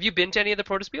 Have you been to any of the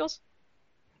Protospiels?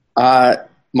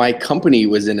 My company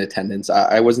was in attendance.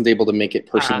 I wasn't able to make it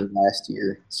personally last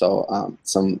year, so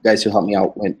some guys who helped me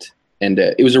out went, and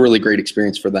it was a really great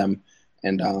experience for them,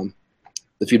 and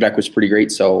the feedback was pretty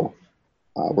great. So.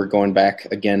 We're going back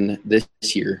again this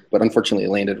year, but unfortunately it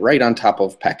landed right on top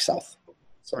of PAX South.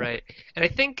 So. Right. And I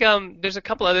think there's a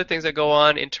couple other things that go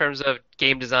on in terms of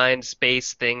game design,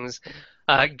 space things.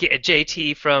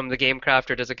 JT from the Game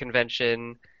Crafter does a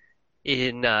convention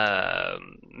in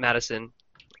Madison.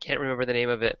 I can't remember the name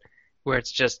of it, where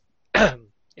it's just,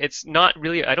 it's not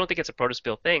really, I don't think it's a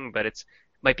Protospiel thing, but it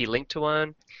might be linked to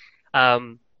one.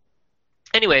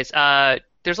 Anyways,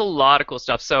 there's a lot of cool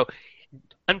stuff. So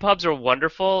Unpubs are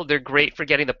wonderful. They're great for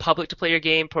getting the public to play your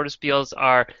game. Protospiels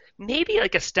are maybe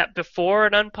like a step before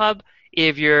an Unpub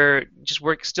if you're just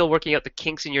still working out the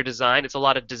kinks in your design. It's a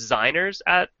lot of designers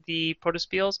at the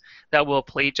Protospiels that will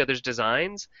play each other's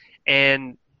designs.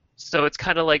 And so it's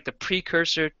kind of like the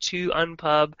precursor to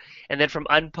Unpub. And then from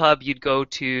Unpub, you'd go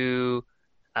to,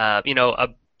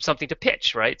 something to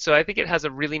pitch, right? So I think it has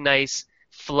a really nice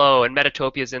flow. And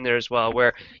Metatopia's in there as well,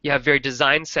 where you have very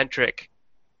design-centric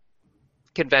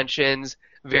conventions,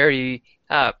 very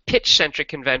pitch-centric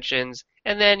conventions,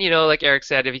 and then, like Eric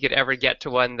said, if you could ever get to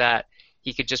one that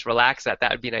he could just relax at,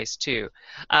 that would be nice too.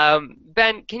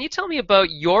 Ben, can you tell me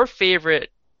about your favorite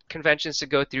conventions to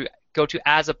go to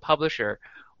as a publisher?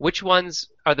 Which ones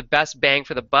are the best bang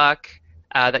for the buck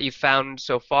that you've found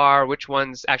so far? Which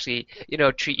ones actually,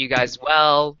 treat you guys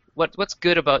well? What's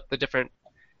good about the different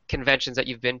conventions that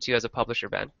you've been to as a publisher,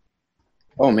 Ben?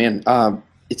 Oh man,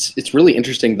 it's really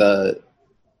interesting the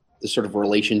sort of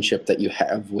relationship that you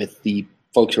have with the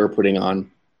folks who are putting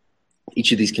on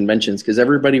each of these conventions, because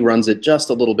everybody runs it just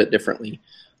a little bit differently.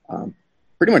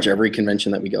 Pretty much every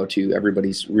convention that we go to,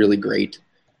 everybody's really great.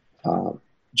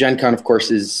 Gen Con, of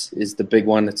course, is the big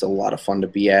one. It's a lot of fun to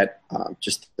be at,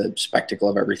 just the spectacle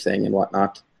of everything and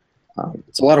whatnot.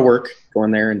 It's a lot of work going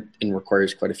there and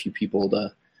requires quite a few people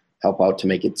to help out to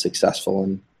make it successful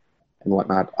and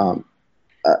whatnot. I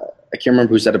can't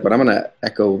remember who said it, but I'm going to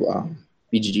echo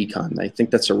BGG Con. I think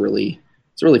that's a really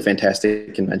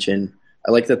fantastic convention.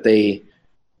 I like that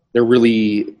they're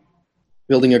really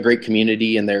building a great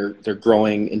community and they're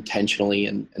growing intentionally,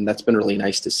 and that's been really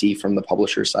nice to see from the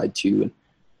publisher side too.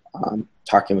 And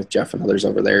talking with Jeff and others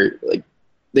over there, like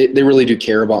they really do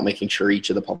care about making sure each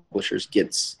of the publishers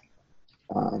gets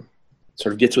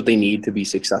what they need to be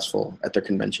successful at their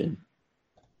convention.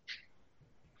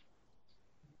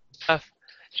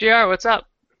 GR, what's up?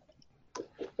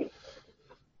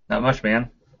 Not much, man.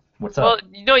 What's up?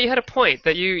 Well, you had a point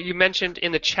that you mentioned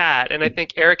in the chat, and I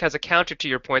think Eric has a counter to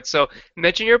your point. So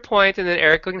mention your point, and then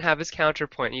Eric can have his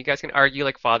counterpoint. You guys can argue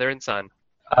like father and son.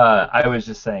 I was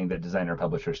just saying that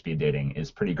designer-publisher speed dating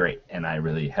is pretty great, and I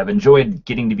really have enjoyed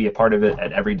getting to be a part of it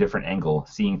at every different angle,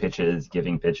 seeing pitches,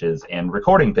 giving pitches, and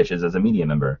recording pitches as a media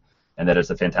member. And that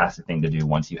is a fantastic thing to do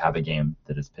once you have a game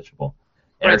that is pitchable.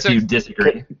 Eric, do you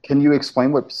disagree? Can you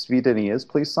explain what speed dating is,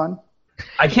 please, son?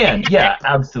 I can, yeah,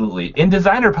 absolutely. In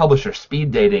designer-publisher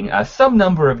speed dating, some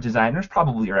number of designers,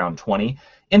 probably around 20,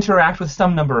 interact with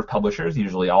some number of publishers,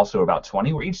 usually also about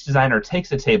 20, where each designer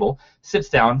takes a table, sits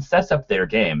down, sets up their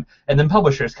game, and then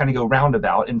publishers kind of go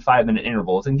roundabout in 5-minute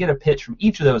intervals and get a pitch from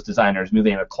each of those designers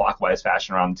moving in a clockwise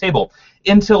fashion around the table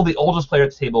until the oldest player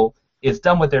at the table is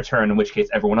done with their turn, in which case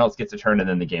everyone else gets a turn and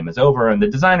then the game is over, and the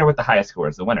designer with the highest score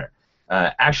is the winner.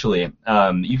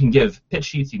 You can give pitch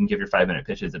sheets, you can give your 5-minute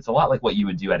pitches. It's a lot like what you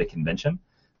would do at a convention,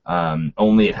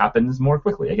 only it happens more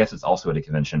quickly. I guess it's also at a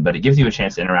convention, but it gives you a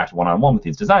chance to interact one-on-one with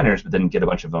these designers, but then get a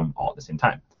bunch of them all at the same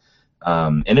time.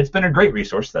 And it's been a great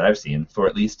resource that I've seen for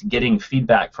at least getting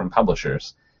feedback from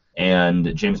publishers.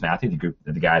 And James Matthew,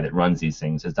 the guy that runs these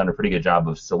things, has done a pretty good job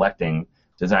of selecting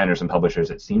designers and publishers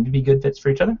that seem to be good fits for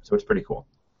each other, so it's pretty cool.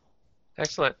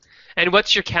 Excellent. And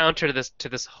what's your counter to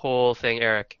this whole thing,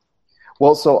 Eric?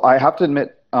 Well, so I have to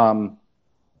admit,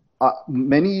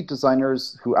 many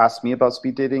designers who ask me about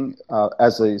speed dating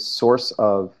as a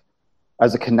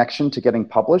connection to getting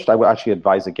published, I would actually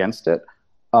advise against it.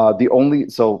 The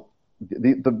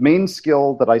main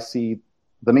skill that I see,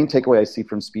 the main takeaway I see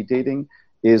from speed dating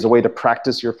is a way to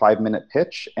practice your 5-minute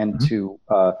pitch and to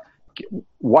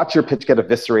watch your pitch get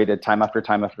eviscerated time after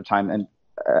time after time, and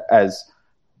as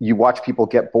you watch people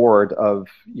get bored of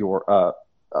your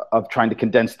of trying to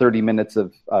condense 30 minutes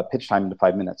of pitch time into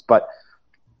 5 minutes. But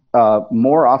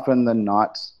more often than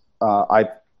not, I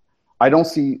haven't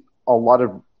seen a lot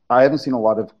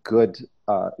of good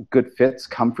fits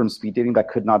come from speed dating that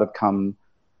could not have come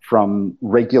from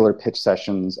regular pitch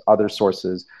sessions, other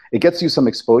sources. It gets you some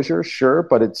exposure, sure,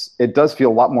 but it does feel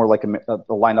a lot more like the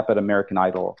lineup at American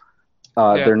Idol.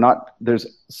 There's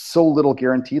so little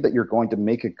guarantee that you're going to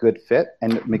make a good fit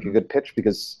and make a good pitch,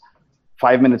 because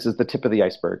 5 minutes is the tip of the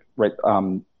iceberg, right?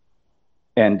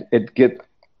 And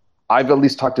I've at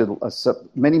least talked to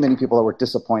many people that were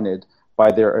disappointed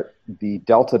by the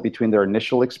delta between their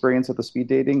initial experience at the speed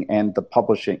dating and the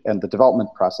publishing and the development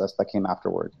process that came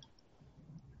afterward.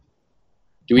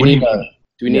 Do we need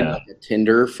like a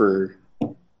Tinder for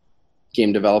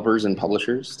game developers and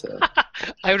publishers?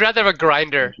 I would rather have a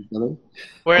Grinder,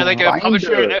 where like a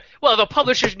publisher. Well, the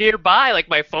publisher's nearby, like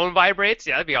my phone vibrates.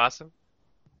 Yeah, that'd be awesome.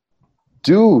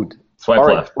 Dude, swipe all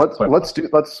right, left. let's do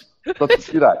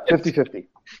that. 50-50.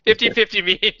 50-50,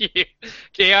 me and you.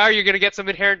 JR, you're gonna get some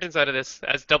inheritance out of this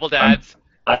as double dads.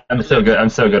 I'm so good. I'm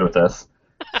so good with this.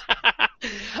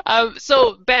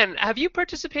 So Ben, have you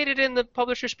participated in the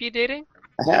publisher speed dating?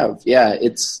 I have, yeah.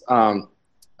 It's I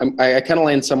kind of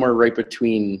land somewhere right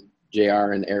between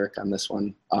JR and Eric on this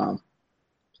one.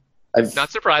 Not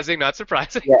surprising.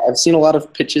 Yeah, I've seen a lot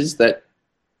of pitches that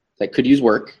could use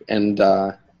work, and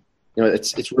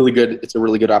it's really good. It's a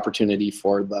really good opportunity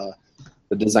for the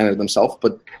designer themselves,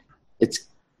 but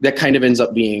that kind of ends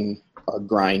up being a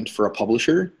grind for a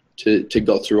publisher to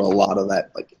go through a lot of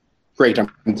that. Like, great,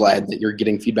 I'm glad that you're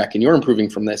getting feedback and you're improving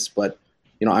from this, but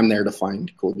I'm there to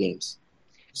find cool games.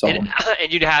 So, and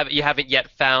you haven't yet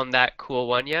found that cool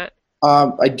one yet?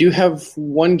 I do have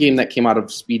one game that came out of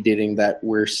speed dating that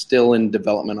we're still in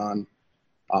development on,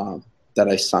 that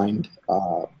I signed.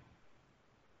 More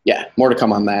to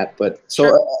come on that. But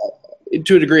so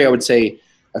to a degree, I would say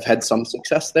I've had some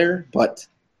success there, but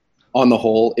on the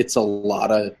whole, it's a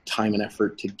lot of time and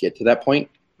effort to get to that point.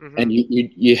 Mm-hmm. And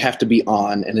you have to be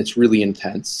on, and it's really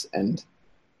intense, and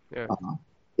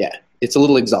it's a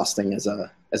little exhausting as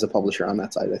a publisher on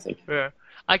that side, I think. Yeah,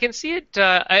 I can see it,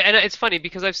 and it's funny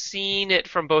because I've seen it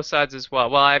from both sides as well.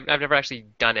 Well, I've never actually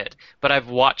done it, but I've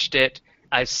watched it.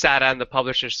 I've sat on the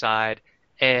publisher's side,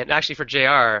 and actually for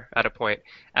JR at a point,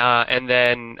 and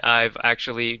then I've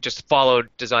actually just followed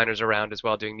designers around as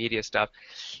well doing media stuff.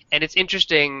 And it's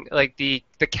interesting, like the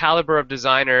caliber of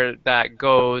designer that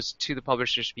goes to the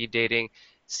publisher speed dating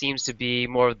seems to be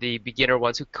more of the beginner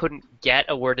ones who couldn't get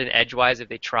a word in edgewise if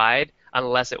they tried,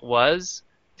 unless it was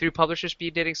through publisher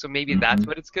speed dating. So maybe that's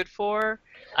what it's good for.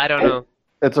 I don't know.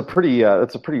 It's a pretty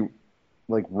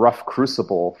like rough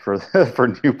crucible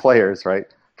for new players, right?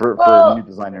 For new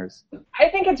designers. I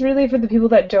think it's really for the people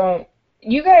that don't.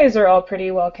 You guys are all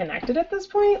pretty well connected at this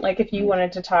point. Like, if you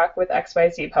wanted to talk with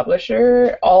XYZ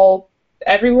publisher,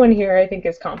 everyone here, I think,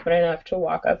 is confident enough to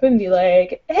walk up and be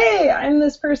like, hey, I'm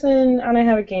this person and I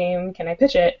have a game, can I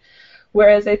pitch it?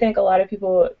 Whereas I think a lot of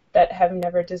people that have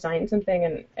never designed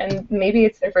something, and maybe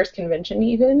it's their first convention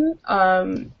even,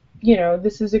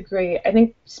 this is I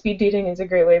think speed dating is a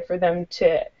great way for them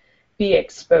to be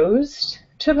exposed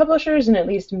to publishers and at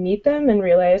least meet them and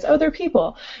realize, they're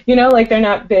people, like they're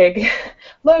not big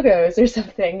logos or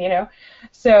something,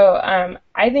 So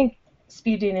I think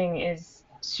speed dating is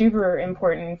super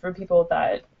important for people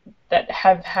that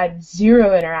have had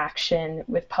zero interaction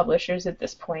with publishers at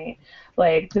this point.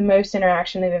 Like, the most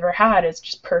interaction they've ever had is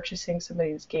just purchasing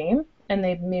somebody's game, and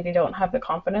they maybe don't have the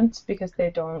confidence because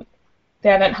they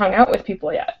haven't hung out with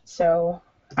people yet. So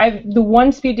the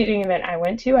one speed dating event I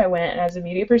went as a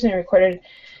media person and recorded,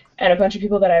 and a bunch of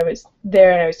people that I was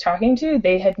there and I was talking to,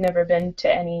 they had never been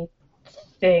to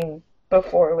anything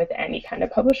before with any kind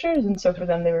of publishers, and so for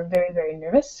them they were very, very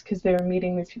nervous because they were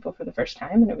meeting these people for the first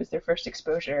time and it was their first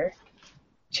exposure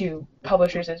to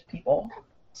publishers as people.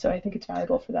 So I think it's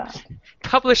valuable for that.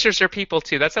 Publishers are people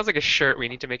too. That sounds like a shirt. We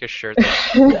need to make a shirt.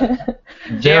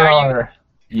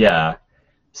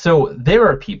 So there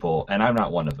are people, and I'm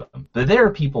not one of them, but there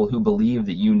are people who believe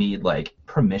that you need like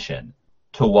permission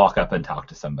to walk up and talk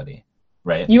to somebody,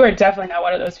 right? You are definitely not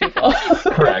one of those people.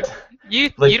 Correct. You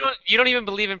don't even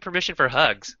believe in permission for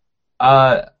hugs. He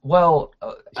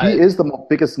is the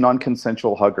biggest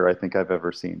non-consensual hugger I think I've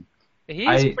ever seen.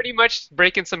 He's pretty much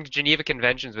breaking some Geneva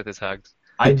Conventions with his hugs.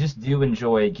 I just do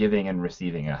enjoy giving and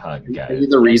receiving a hug, guys. Maybe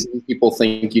the reason people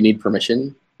think you need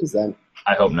permission is that.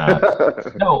 I hope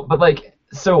not. No, but like,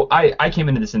 so I came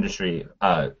into this industry,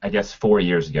 I guess 4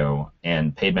 years ago,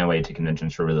 and paid my way to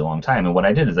conventions for a really long time. And what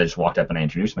I did is I just walked up and I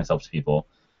introduced myself to people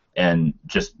and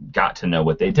just got to know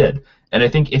what they did. And I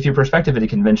think if your perspective at a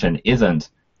convention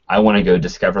isn't, I want to go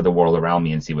discover the world around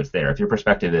me and see what's there. If your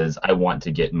perspective is, I want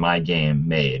to get my game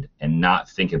made and not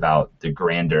think about the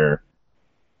grander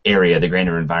area, the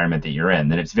grander environment that you're in,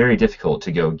 then it's very difficult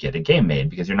to go get a game made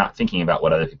because you're not thinking about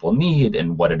what other people need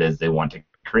and what it is they want to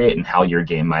create and how your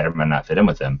game might or might not fit in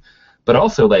with them. But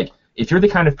also, like, if you're the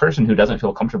kind of person who doesn't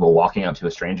feel comfortable walking up to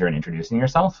a stranger and introducing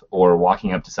yourself, or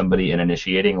walking up to somebody and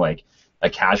initiating, like, a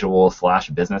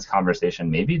casual/business conversation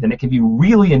maybe, then it can be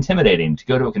really intimidating to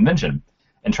go to a convention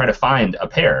and try to find a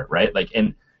pair, right? Like,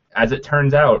 and as it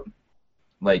turns out,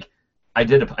 like, I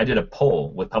did a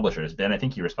poll with publishers. Ben, I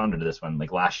think you responded to this one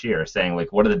like last year, saying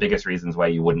like, what are the biggest reasons why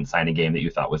you wouldn't sign a game that you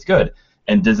thought was good?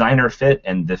 And designer fit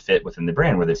and the fit within the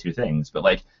brand were the two things. But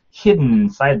like hidden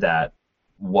inside that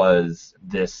was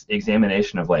this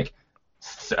examination of like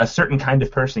a certain kind of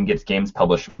person gets games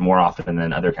published more often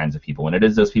than other kinds of people, and it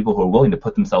is those people who are willing to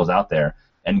put themselves out there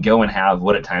and go and have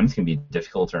what at times can be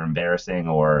difficult or embarrassing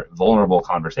or vulnerable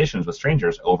conversations with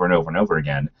strangers over and over and over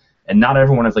again. And not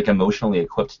everyone is like emotionally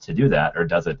equipped to do that or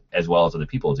does it as well as other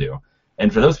people do.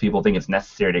 And for those people, I think it's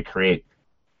necessary to create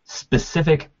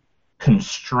specific,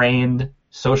 constrained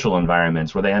social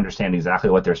environments where they understand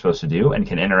exactly what they're supposed to do and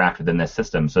can interact within this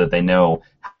system so that they know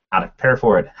how to prepare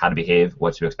for it, how to behave,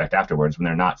 what to expect afterwards when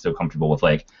they're not so comfortable with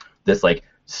like this like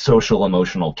social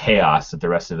emotional chaos that the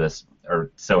rest of us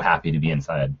are so happy to be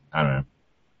inside. I don't know.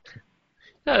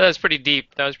 No, that was pretty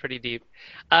deep. He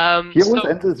always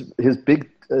ends his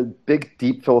big,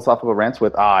 deep philosophical rants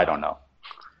with, I don't know.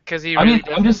 Because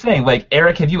I'm just saying, like,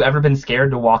 Eric, have you ever been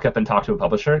scared to walk up and talk to a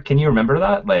publisher? Can you remember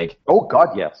that? Like, oh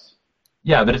God, yes.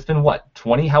 Yeah, but it's been what,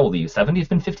 20? How old are you? 70? It's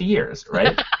been 50 years,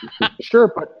 right?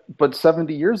 Sure, but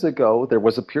 70 years ago there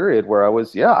was a period where I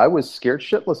was scared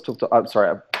shitless to. I'm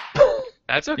sorry.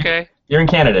 That's okay. You're in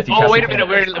Canada. If you wait a minute.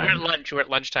 We're at lunch. We're at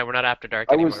lunchtime. We're not after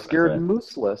dark anymore. I was scared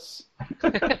mooseless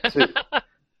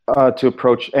to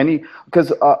approach any,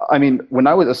 because I mean,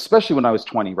 especially when I was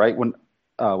 20, right? When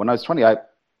I was 20,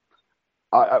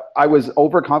 I was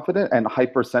overconfident and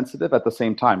hypersensitive at the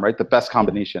same time, right? The best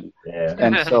combination. Yeah.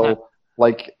 And so,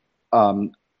 like,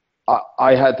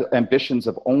 I had ambitions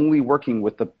of only working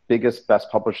with the biggest, best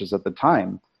publishers at the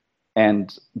time,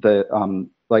 and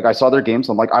like I saw their games.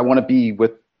 I'm like, I want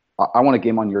a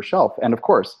game on your shelf. And of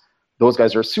course, those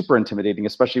guys are super intimidating,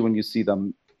 especially when you see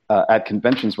them at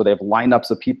conventions where they have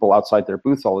lineups of people outside their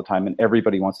booths all the time, and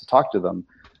everybody wants to talk to them.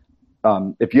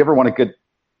 If you ever want a good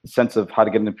sense of how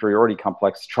to get an inferiority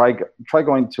complex, try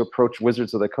going to approach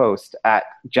Wizards of the Coast at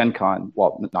Gen Con.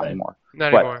 Well, not anymore.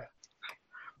 Not anymore.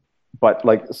 But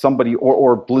like somebody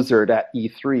or Blizzard at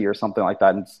E3 or something like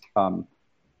that,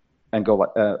 and go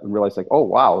realize like, oh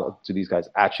wow, do these guys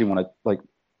actually want to, like,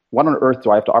 what on earth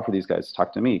do I have to offer these guys?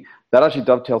 Talk to me. That actually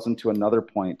dovetails into another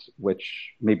point,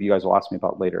 which maybe you guys will ask me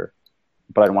about later,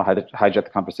 but I don't want to hijack the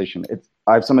conversation.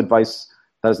 I have some advice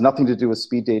that has nothing to do with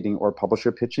speed dating or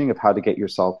publisher pitching of how to get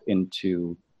yourself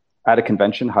at a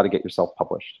convention, how to get yourself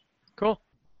published. Cool.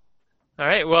 All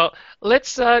right. Well,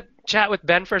 let's chat with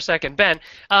Ben for a second. Ben,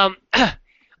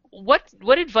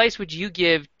 what advice would you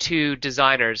give to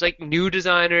designers, like new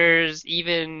designers,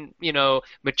 even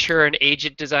mature and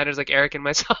aged designers like Eric and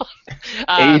myself?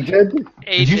 Aged?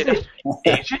 Aged.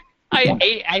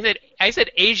 I said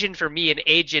Asian for me and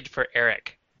aged for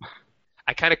Eric.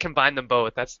 I kind of combine them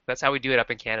both. That's how we do it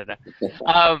up in Canada.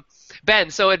 Ben,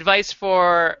 so advice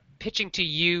for pitching to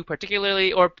you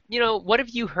particularly, or what have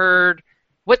you heard?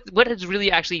 What has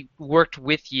really actually worked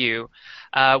with you,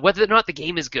 whether or not the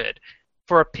game is good,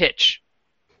 for a pitch,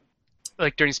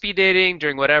 like during speed dating,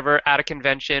 during whatever, at a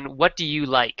convention? What do you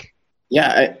like?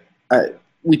 Yeah,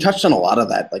 we touched on a lot of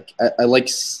that. Like I like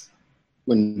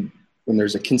when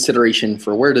there's a consideration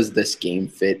for where does this game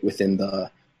fit within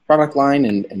the product line,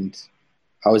 and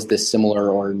how is this similar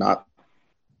or not,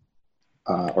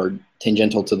 or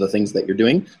tangential to the things that you're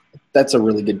doing. That's a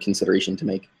really good consideration to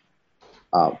make.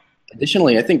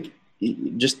 Additionally, I think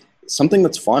just something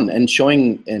that's fun and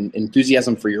showing an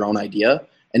enthusiasm for your own idea,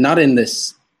 and not in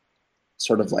this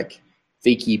sort of like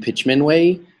fakey pitchman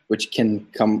way, which can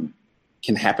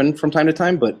happen from time to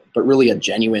time, but really a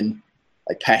genuine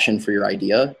like passion for your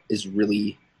idea is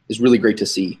really great to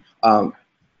see.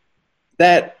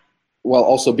 That while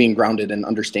also being grounded and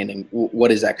understanding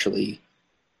what is actually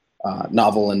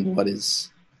novel and what is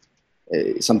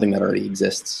something that already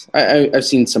exists. I've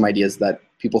seen some ideas that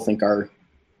people think are,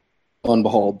 lo and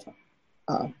behold,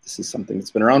 this is something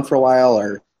that's been around for a while,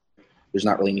 or there's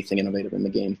not really anything innovative in the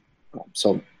game.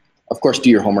 So, of course, do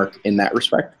your homework in that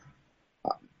respect.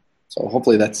 So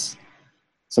hopefully that's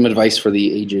some advice for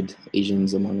the aged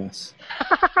Asians among us.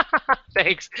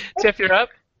 Thanks. Tiff, you're up?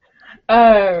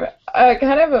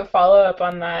 Kind of a follow-up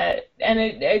on that, and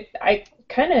I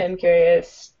kind of am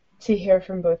curious to hear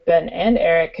from both Ben and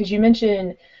Eric, because you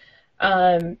mentioned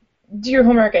do your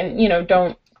homework and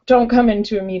don't come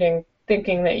into a meeting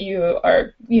thinking that you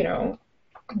are the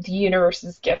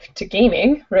universe's gift to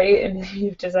gaming, right? And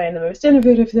you've designed the most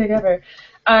innovative thing ever.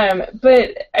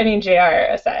 But I mean,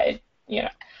 JR aside,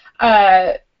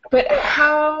 but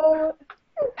how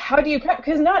do you prep?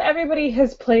 Because not everybody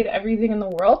has played everything in the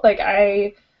world. Like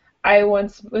I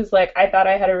once was like, I thought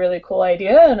I had a really cool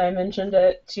idea, and I mentioned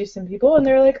it to some people, and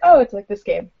they were like, oh, it's like this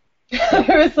game.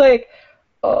 I was like,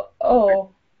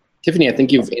 oh. Tiffany, I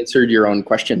think you've answered your own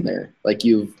question there. Like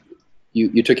you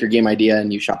took your game idea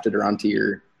and you shopped it around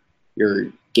to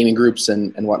your gaming groups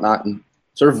and whatnot, and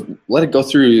sort of let it go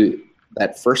through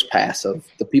that first pass of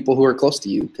the people who are close to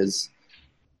you, because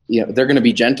they're going to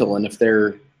be gentle, and if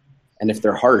they're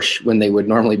harsh when they would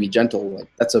normally be gentle, like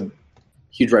that's a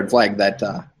huge red flag that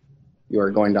you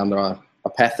are going down a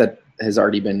path that has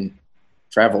already been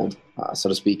traveled, so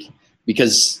to speak.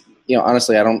 Because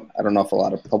honestly, I don't know if a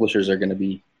lot of publishers are going to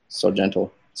be so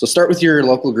gentle. So start with your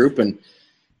local group, and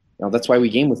that's why we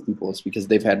game with people. It's because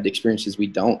they've had experiences we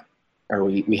don't, or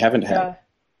we haven't had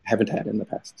in the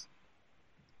past.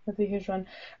 That's a huge one.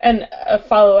 And a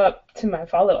follow-up to my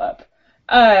follow-up.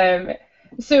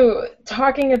 So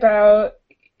talking about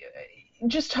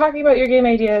your game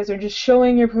ideas, or just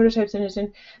showing your prototypes,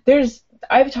 and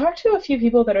I've talked to a few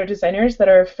people that are designers that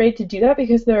are afraid to do that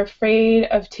because they're afraid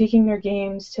of taking their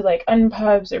games to like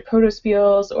unpubs or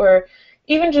protospiels, or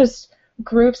even just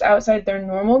groups outside their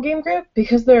normal game group,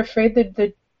 because they're afraid that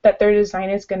their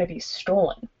design is going to be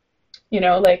stolen.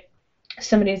 Like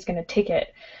somebody's going to take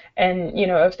it, and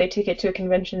if they take it to a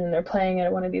convention and they're playing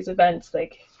at one of these events,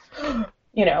 like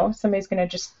somebody's going to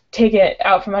just take it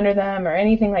out from under them or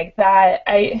anything like that.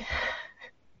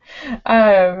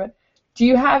 Do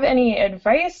you have any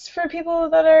advice for people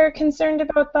that are concerned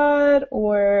about that,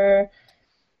 or?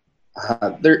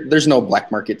 There's no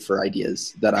black market for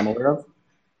ideas that I'm aware of.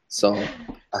 So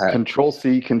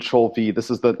Control-C, Control-V. This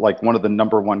is one of the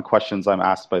number one questions I'm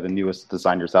asked by the newest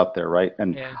designers out there, right?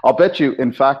 And yeah. I'll bet you,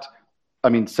 in fact, I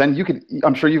mean, Sen,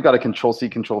 I'm sure you've got a Control-C,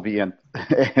 Control-V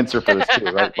answer for this too,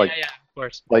 right? Yeah, of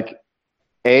course.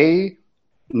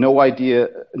 No idea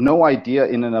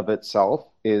in and of itself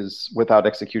is without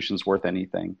executions worth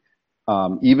anything.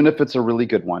 Even if it's a really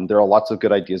good one, there are lots of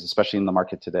good ideas, especially in the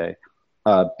market today.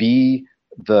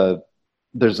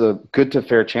 There's a good to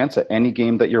fair chance that any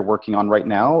game that you're working on right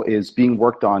now is being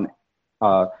worked on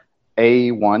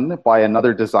A1 by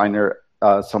another designer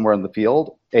somewhere in the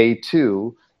field,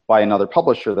 A2 by another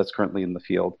publisher that's currently in the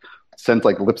field. Sen's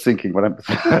like lip syncing when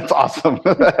that's awesome.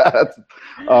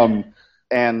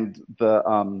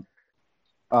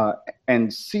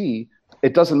 And C,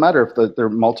 it doesn't matter if there are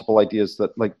multiple ideas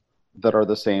that are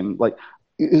the same. Like,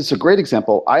 it's a great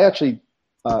example. I actually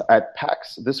at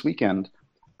PAX this weekend,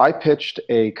 I pitched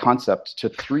a concept to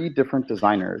 3 different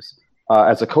designers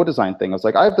as a co-design thing. I was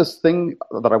like, I have this thing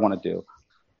that I want to do.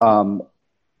 I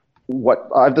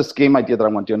have this game idea that I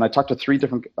want to do, and I talked to 3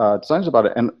 different designers about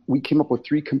it, and we came up with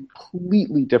 3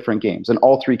 completely different games in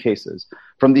all 3 cases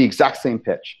from the exact same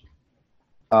pitch.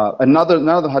 None of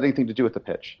them had anything to do with the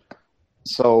pitch.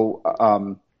 So,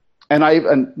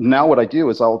 And now what I do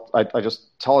is I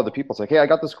just tell other people, it's like, hey, I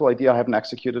got this cool idea. I haven't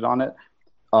executed on it.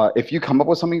 If you come up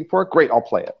with something for it, great, I'll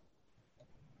play it.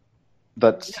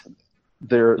 That's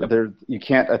you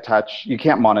can't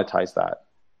monetize that.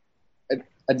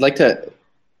 I'd like to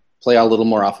play out a little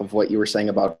more off of what you were saying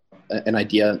about an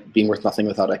idea being worth nothing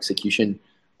without execution.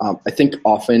 I think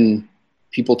often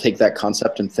people take that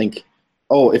concept and think,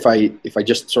 oh, if I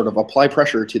just sort of apply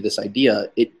pressure to this idea,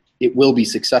 it will be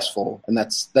successful, and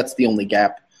that's the only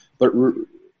gap. But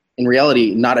in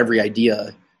reality, not every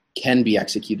idea can be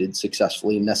executed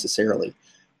successfully necessarily.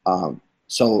 I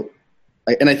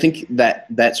think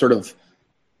that sort of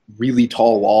really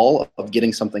tall wall of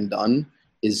getting something done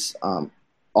is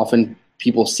often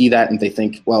people see that and they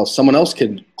think, well, someone else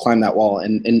could climb that wall,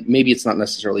 and maybe it's not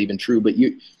necessarily even true. But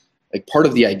part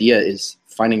of the idea is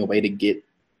finding a way to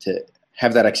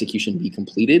have that execution be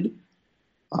completed.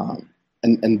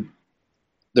 And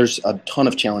there's a ton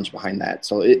of challenge behind that.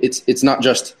 So it's not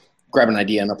just grab an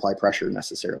idea and apply pressure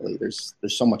necessarily. There's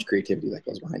so much creativity that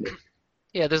goes behind it.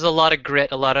 Yeah, there's a lot of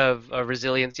grit, a lot of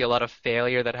resiliency, a lot of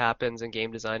failure that happens in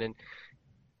game design, and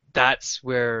that's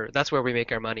where we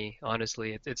make our money.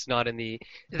 Honestly, it's not in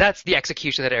that's the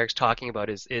execution that Eric's talking about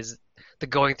is the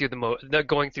going through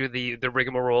the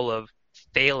rigmarole of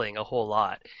failing a whole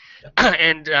lot.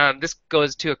 And this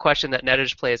goes to a question that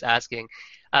Nettage Play is asking.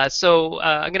 So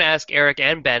I'm going to ask Eric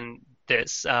and Ben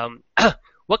this.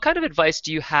 What kind of advice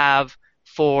do you have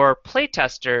for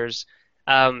playtesters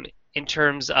in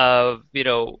terms of,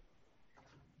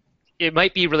 it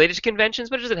might be related to conventions,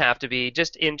 but it doesn't have to be,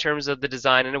 just in terms of the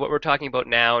design and what we're talking about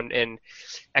now and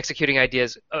executing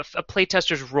ideas, a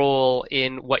playtester's role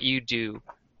in what you do.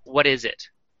 What is it?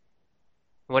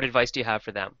 What advice do you have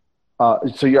for them?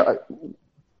 So your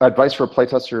advice for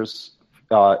playtesters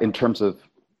in terms of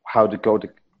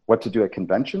what to do at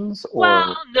conventions? Or?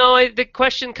 Well, no, the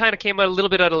question kind of came a little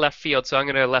bit out of left field, so I'm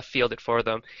going to left field it for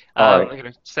them. Right. I'm going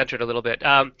to center it a little bit.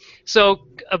 So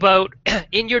about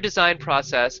in your design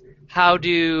process, how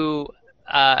do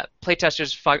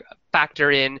playtesters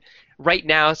factor in right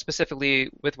now, specifically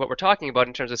with what we're talking about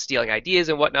in terms of stealing ideas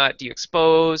and whatnot? Do you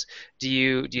expose? Do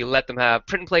you let them have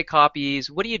print and play copies?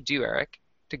 What do you do, Eric,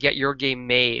 to get your game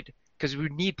made? Because we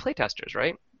need playtesters,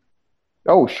 right?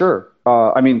 Oh, sure.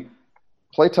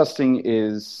 Playtesting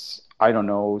is,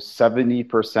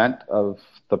 70% of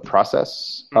the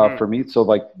process for me. So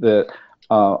like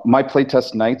my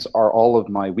playtest nights are all of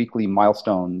my weekly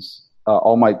milestones.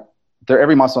 They're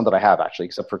every milestone that I have actually,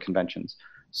 except for conventions.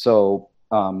 So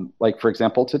like for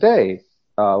example, today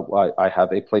I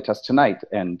have a playtest tonight,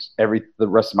 and the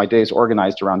rest of my day is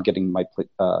organized around getting my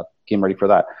game ready for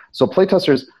that. So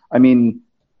playtesters,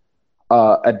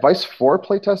 advice for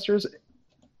playtesters.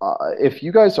 If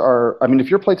you guys are, if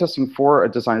you're playtesting for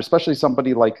a designer, especially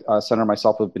somebody like Senator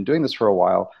myself who have been doing this for a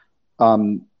while,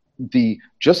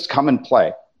 just come and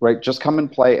play, right? Just come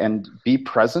and play and be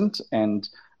present. And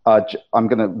I'm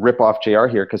going to rip off JR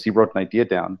here because he wrote an idea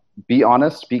down. Be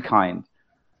honest, be kind.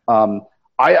 I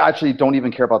actually don't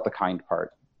even care about the kind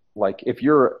part. Like if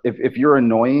you're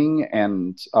annoying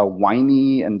and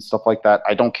whiny and stuff like that,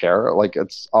 I don't care. Like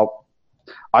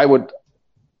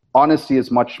honesty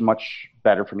is much, much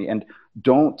better for me. And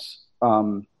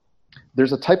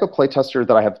there's a type of playtester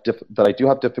that I do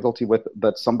have difficulty with,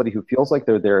 that's somebody who feels like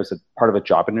they're there as a part of a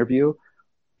job interview,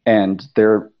 and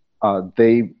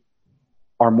they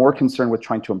are more concerned with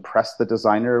trying to impress the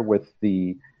designer with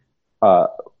the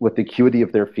acuity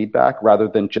of their feedback rather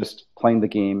than just playing the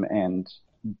game and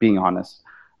being honest.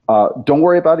 Don't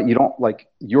worry about it.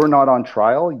 You're not on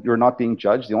trial. You're not being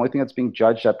judged. The only thing that's being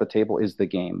judged at the table is the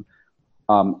game.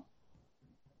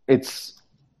 It's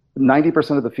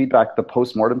 90% of the feedback, the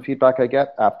post-mortem feedback I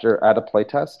get at a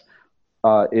playtest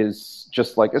is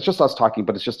just it's just us talking,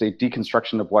 but it's just a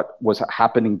deconstruction of what was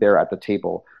happening there at the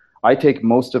table. I take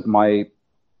most of my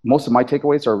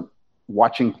takeaways are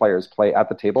watching players play at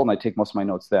the table, and I take most of my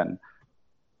notes then.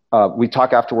 We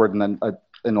talk afterward, and then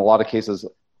in a lot of cases,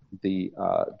 the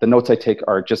notes I take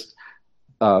are just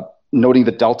noting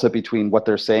the delta between what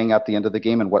they're saying at the end of the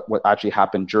game and what actually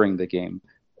happened during the game.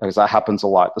 Because that happens a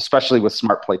lot, especially with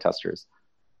smart playtesters.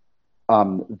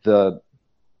 I'm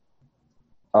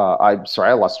sorry,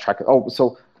 I lost track.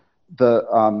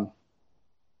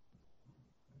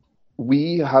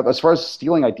 We have, as far as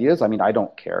stealing ideas, I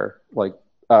don't care. Like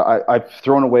I've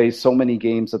thrown away so many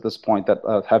games at this point that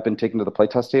have been taken to the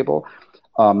playtest table.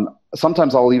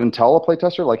 Sometimes I'll even tell a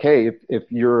playtester, like, hey, if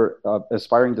you're an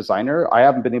aspiring designer, I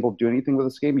haven't been able to do anything with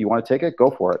this game. You want to take it?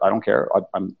 Go for it. I don't care.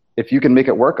 If you can make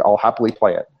it work, I'll happily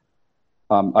play it.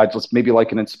 I just maybe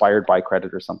like an inspired by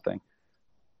credit or something.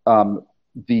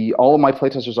 all of my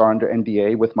playtesters are under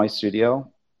NDA with my studio,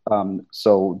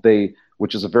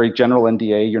 which is a very general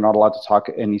NDA. You're not allowed to talk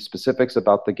any specifics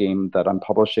about the game that I'm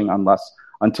publishing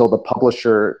until the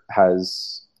publisher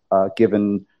has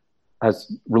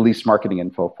released marketing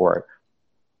info for it.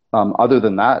 Other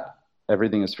than that,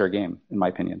 everything is fair game, in my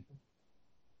opinion.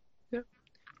 Yeah.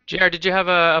 JR, did you have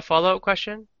a follow-up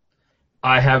question?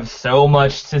 I have so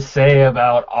much to say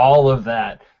about all of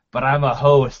that, but I'm a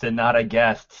host and not a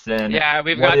guest. And yeah,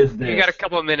 we've got a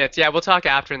couple of minutes. Yeah, we'll talk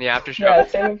after in the after show. Yeah,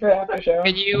 save it for the after show.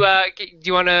 Can you do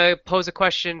you want to pose a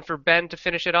question for Ben to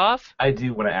finish it off? I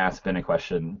do want to ask Ben a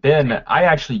question. Ben, I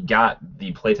actually got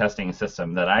the playtesting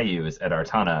system that I use at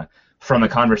Artana from a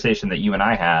conversation that you and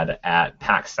I had at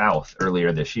PAX South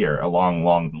earlier this year, a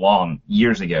long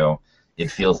years ago, it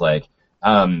feels like.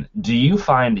 Do you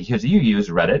find, because you use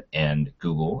Reddit and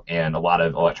Google and a lot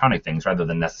of electronic things rather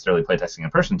than necessarily playtesting in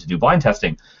person to do blind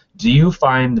testing, do you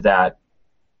find that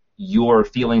your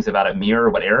feelings about it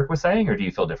mirror what Eric was saying, or do you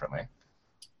feel differently?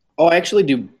 Oh, I actually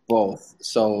do both.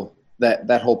 So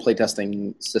that whole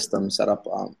playtesting system setup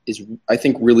is, I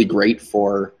think, really great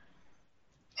for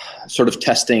sort of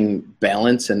testing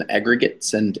balance and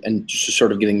aggregates and just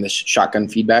sort of getting this shotgun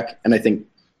feedback. And I think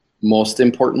most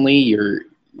importantly, you're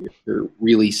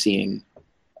really seeing,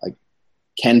 like,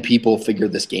 can people figure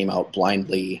this game out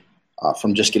blindly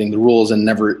from just getting the rules, and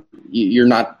you're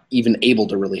not even able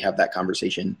to really have that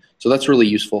conversation. So that's really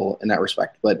useful in that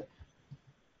respect. But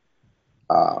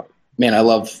man, I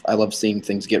love seeing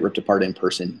things get ripped apart in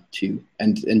person too,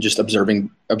 and just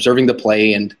observing the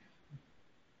play. And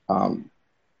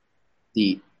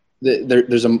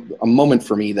there's a moment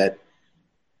for me that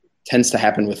tends to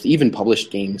happen with even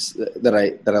published games that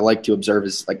I like to observe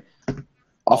is, like,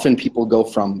 often people go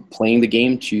from playing the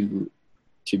game to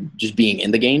just being in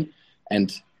the game,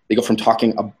 and they go from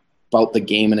talking about the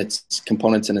game and its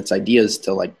components and its ideas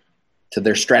to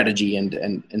their strategy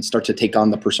and start to take on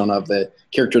the persona of the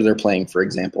character they're playing, for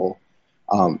example.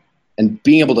 And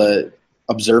being able to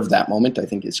observe that moment, I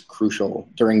think, is crucial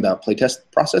during the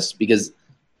playtest process, because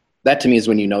that to me is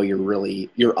when you know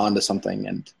you're onto something,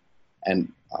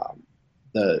 and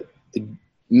the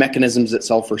mechanisms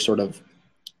itself are sort of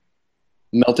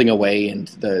melting away, and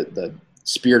the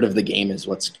spirit of the game is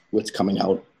what's coming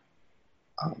out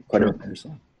quite a bit.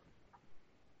 So.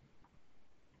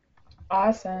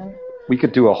 Awesome. We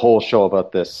could do a whole show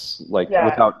about this, we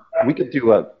could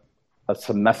do a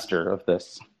semester of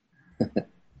this.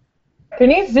 There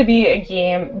needs to be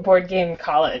a board game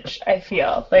college, I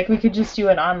feel. Like, we could just do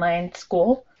an online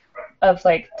school of,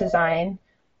 like, design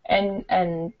and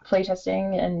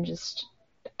playtesting and just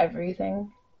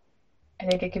everything. I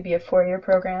think it could be a 4-year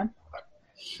program.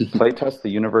 Playtest the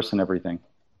universe and everything.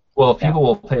 Well, people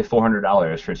will pay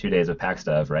 $400 for 2 days of PAX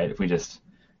Dev, right? If we just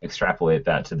extrapolate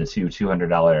that to the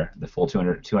the full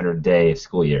 200-day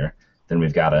school year, then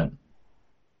we've got it.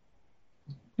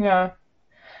 Yeah.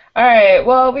 All right.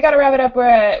 Well, we got to wrap it up.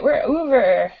 We're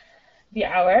over the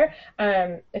hour.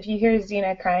 If you hear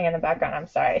Xena crying in the background, I'm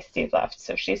sorry. Steve left,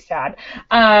 so she's sad.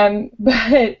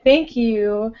 But thank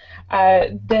you,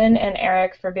 Ben and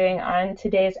Eric, for being on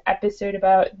today's episode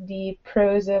about the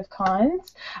pros of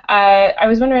cons. I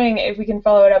was wondering if we can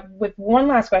follow it up with one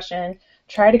last question.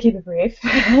 Try to keep it brief.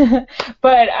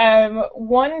 But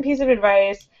one piece of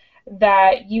advice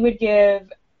that you would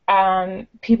give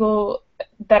people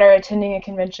that are attending a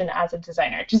convention as a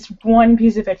designer. Just one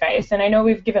piece of advice. And I know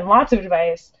we've given lots of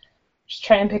advice. Just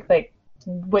try and pick, like,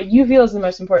 what you feel is the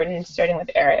most important, starting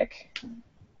with Eric.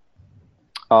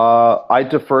 I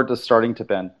defer to starting to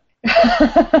Ben.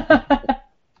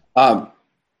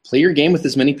 Play your game with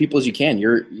as many people as you can.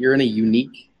 You're in a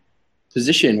unique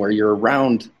position where you're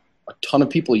around a ton of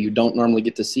people you don't normally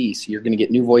get to see. So you're going to get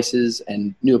new voices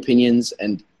and new opinions,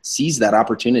 and seize that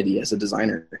opportunity as a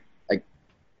designer.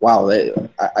 Wow,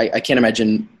 I can't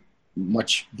imagine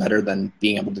much better than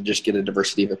being able to just get a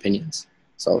diversity of opinions.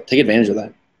 So take advantage of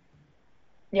that.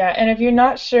 Yeah, and if you're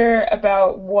not sure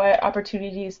about what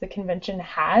opportunities the convention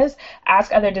has,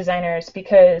 ask other designers,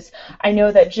 because I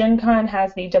know that Gen Con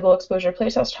has the Double Exposure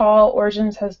Playtest Hall,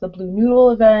 Origins has the Blue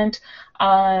Noodle event,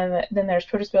 then there's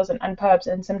Protospiels and Unpubs,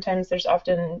 and sometimes there's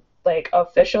often, like,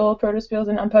 official Protospiels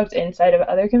and Unpubs inside of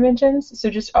other conventions.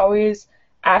 So just always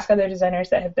ask other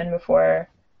designers that have been before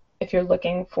if you're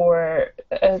looking for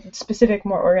a specific,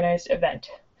 more organized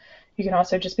event. You can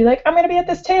also just be like, I'm going to be at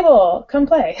this table, come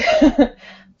play.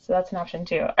 So that's an option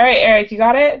too. All right, Eric, you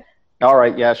got it? All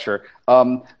right, yeah, sure.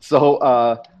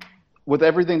 With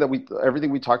everything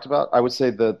we talked about, I would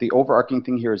say the overarching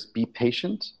thing here is be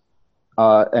patient,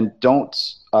 and don't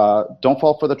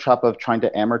fall for the trap of trying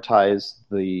to amortize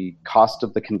the cost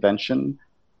of the convention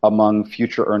among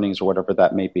future earnings or whatever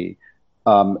that may be.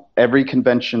 Every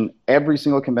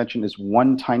single convention is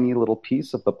one tiny little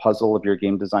piece of the puzzle of your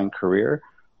game design career.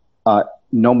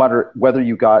 No matter whether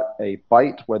you got a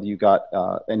bite, whether you got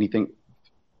anything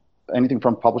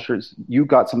from publishers, you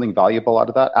got something valuable out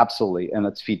of that, absolutely, and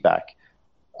it's feedback.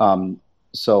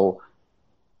 So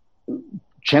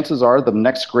chances are the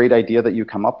next great idea that you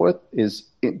come up with is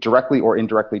directly or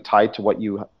indirectly tied to what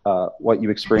you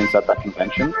experienced at that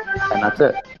convention, and that's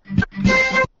it.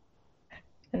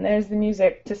 And there's the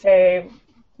music to say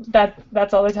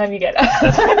that's all the time you get.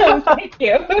 Thank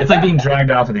you. It's like being dragged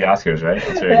off of the Oscars, right?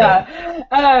 That's very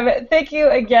good. Thank you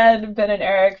again, Ben and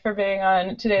Eric, for being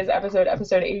on today's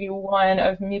episode 81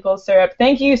 of Meeple Syrup.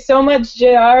 Thank you so much,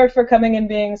 JR, for coming and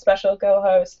being a special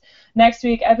co-host. Next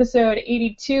week, episode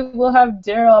 82, we'll have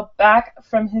Daryl back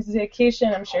from his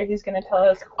vacation. I'm sure he's going to tell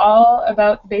us all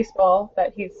about baseball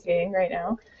that he's seeing right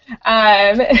now.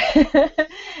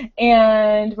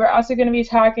 And we're also going to be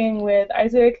talking with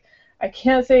Isaac, I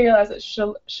can't say your last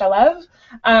name, Shalev,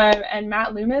 and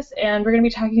Matt Loomis, and we're going to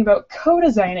be talking about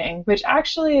co-designing, which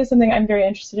actually is something I'm very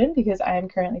interested in because I am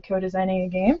currently co-designing a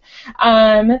game.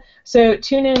 So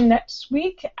tune in next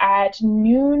week at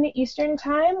noon Eastern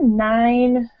Time,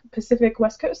 9 Pacific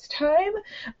West Coast time.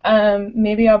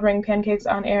 Maybe I'll bring pancakes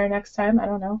on air next time. I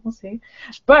don't know. We'll see.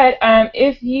 But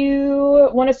if you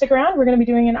want to stick around, we're going to be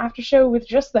doing an after show with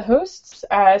just the hosts.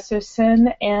 So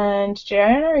Sin and JR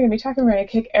are going to be talking. We're going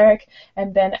to kick Eric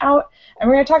and Ben out, and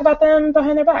we're going to talk about them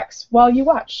behind their backs while you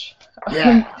watch.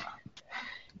 Yeah.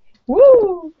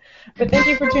 Woo! But thank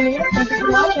you for tuning in. Thank you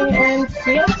for watching, and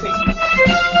see you next week.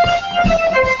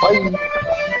 Bye.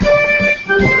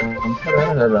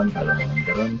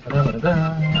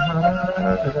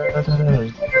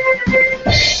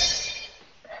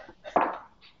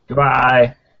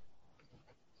 Goodbye.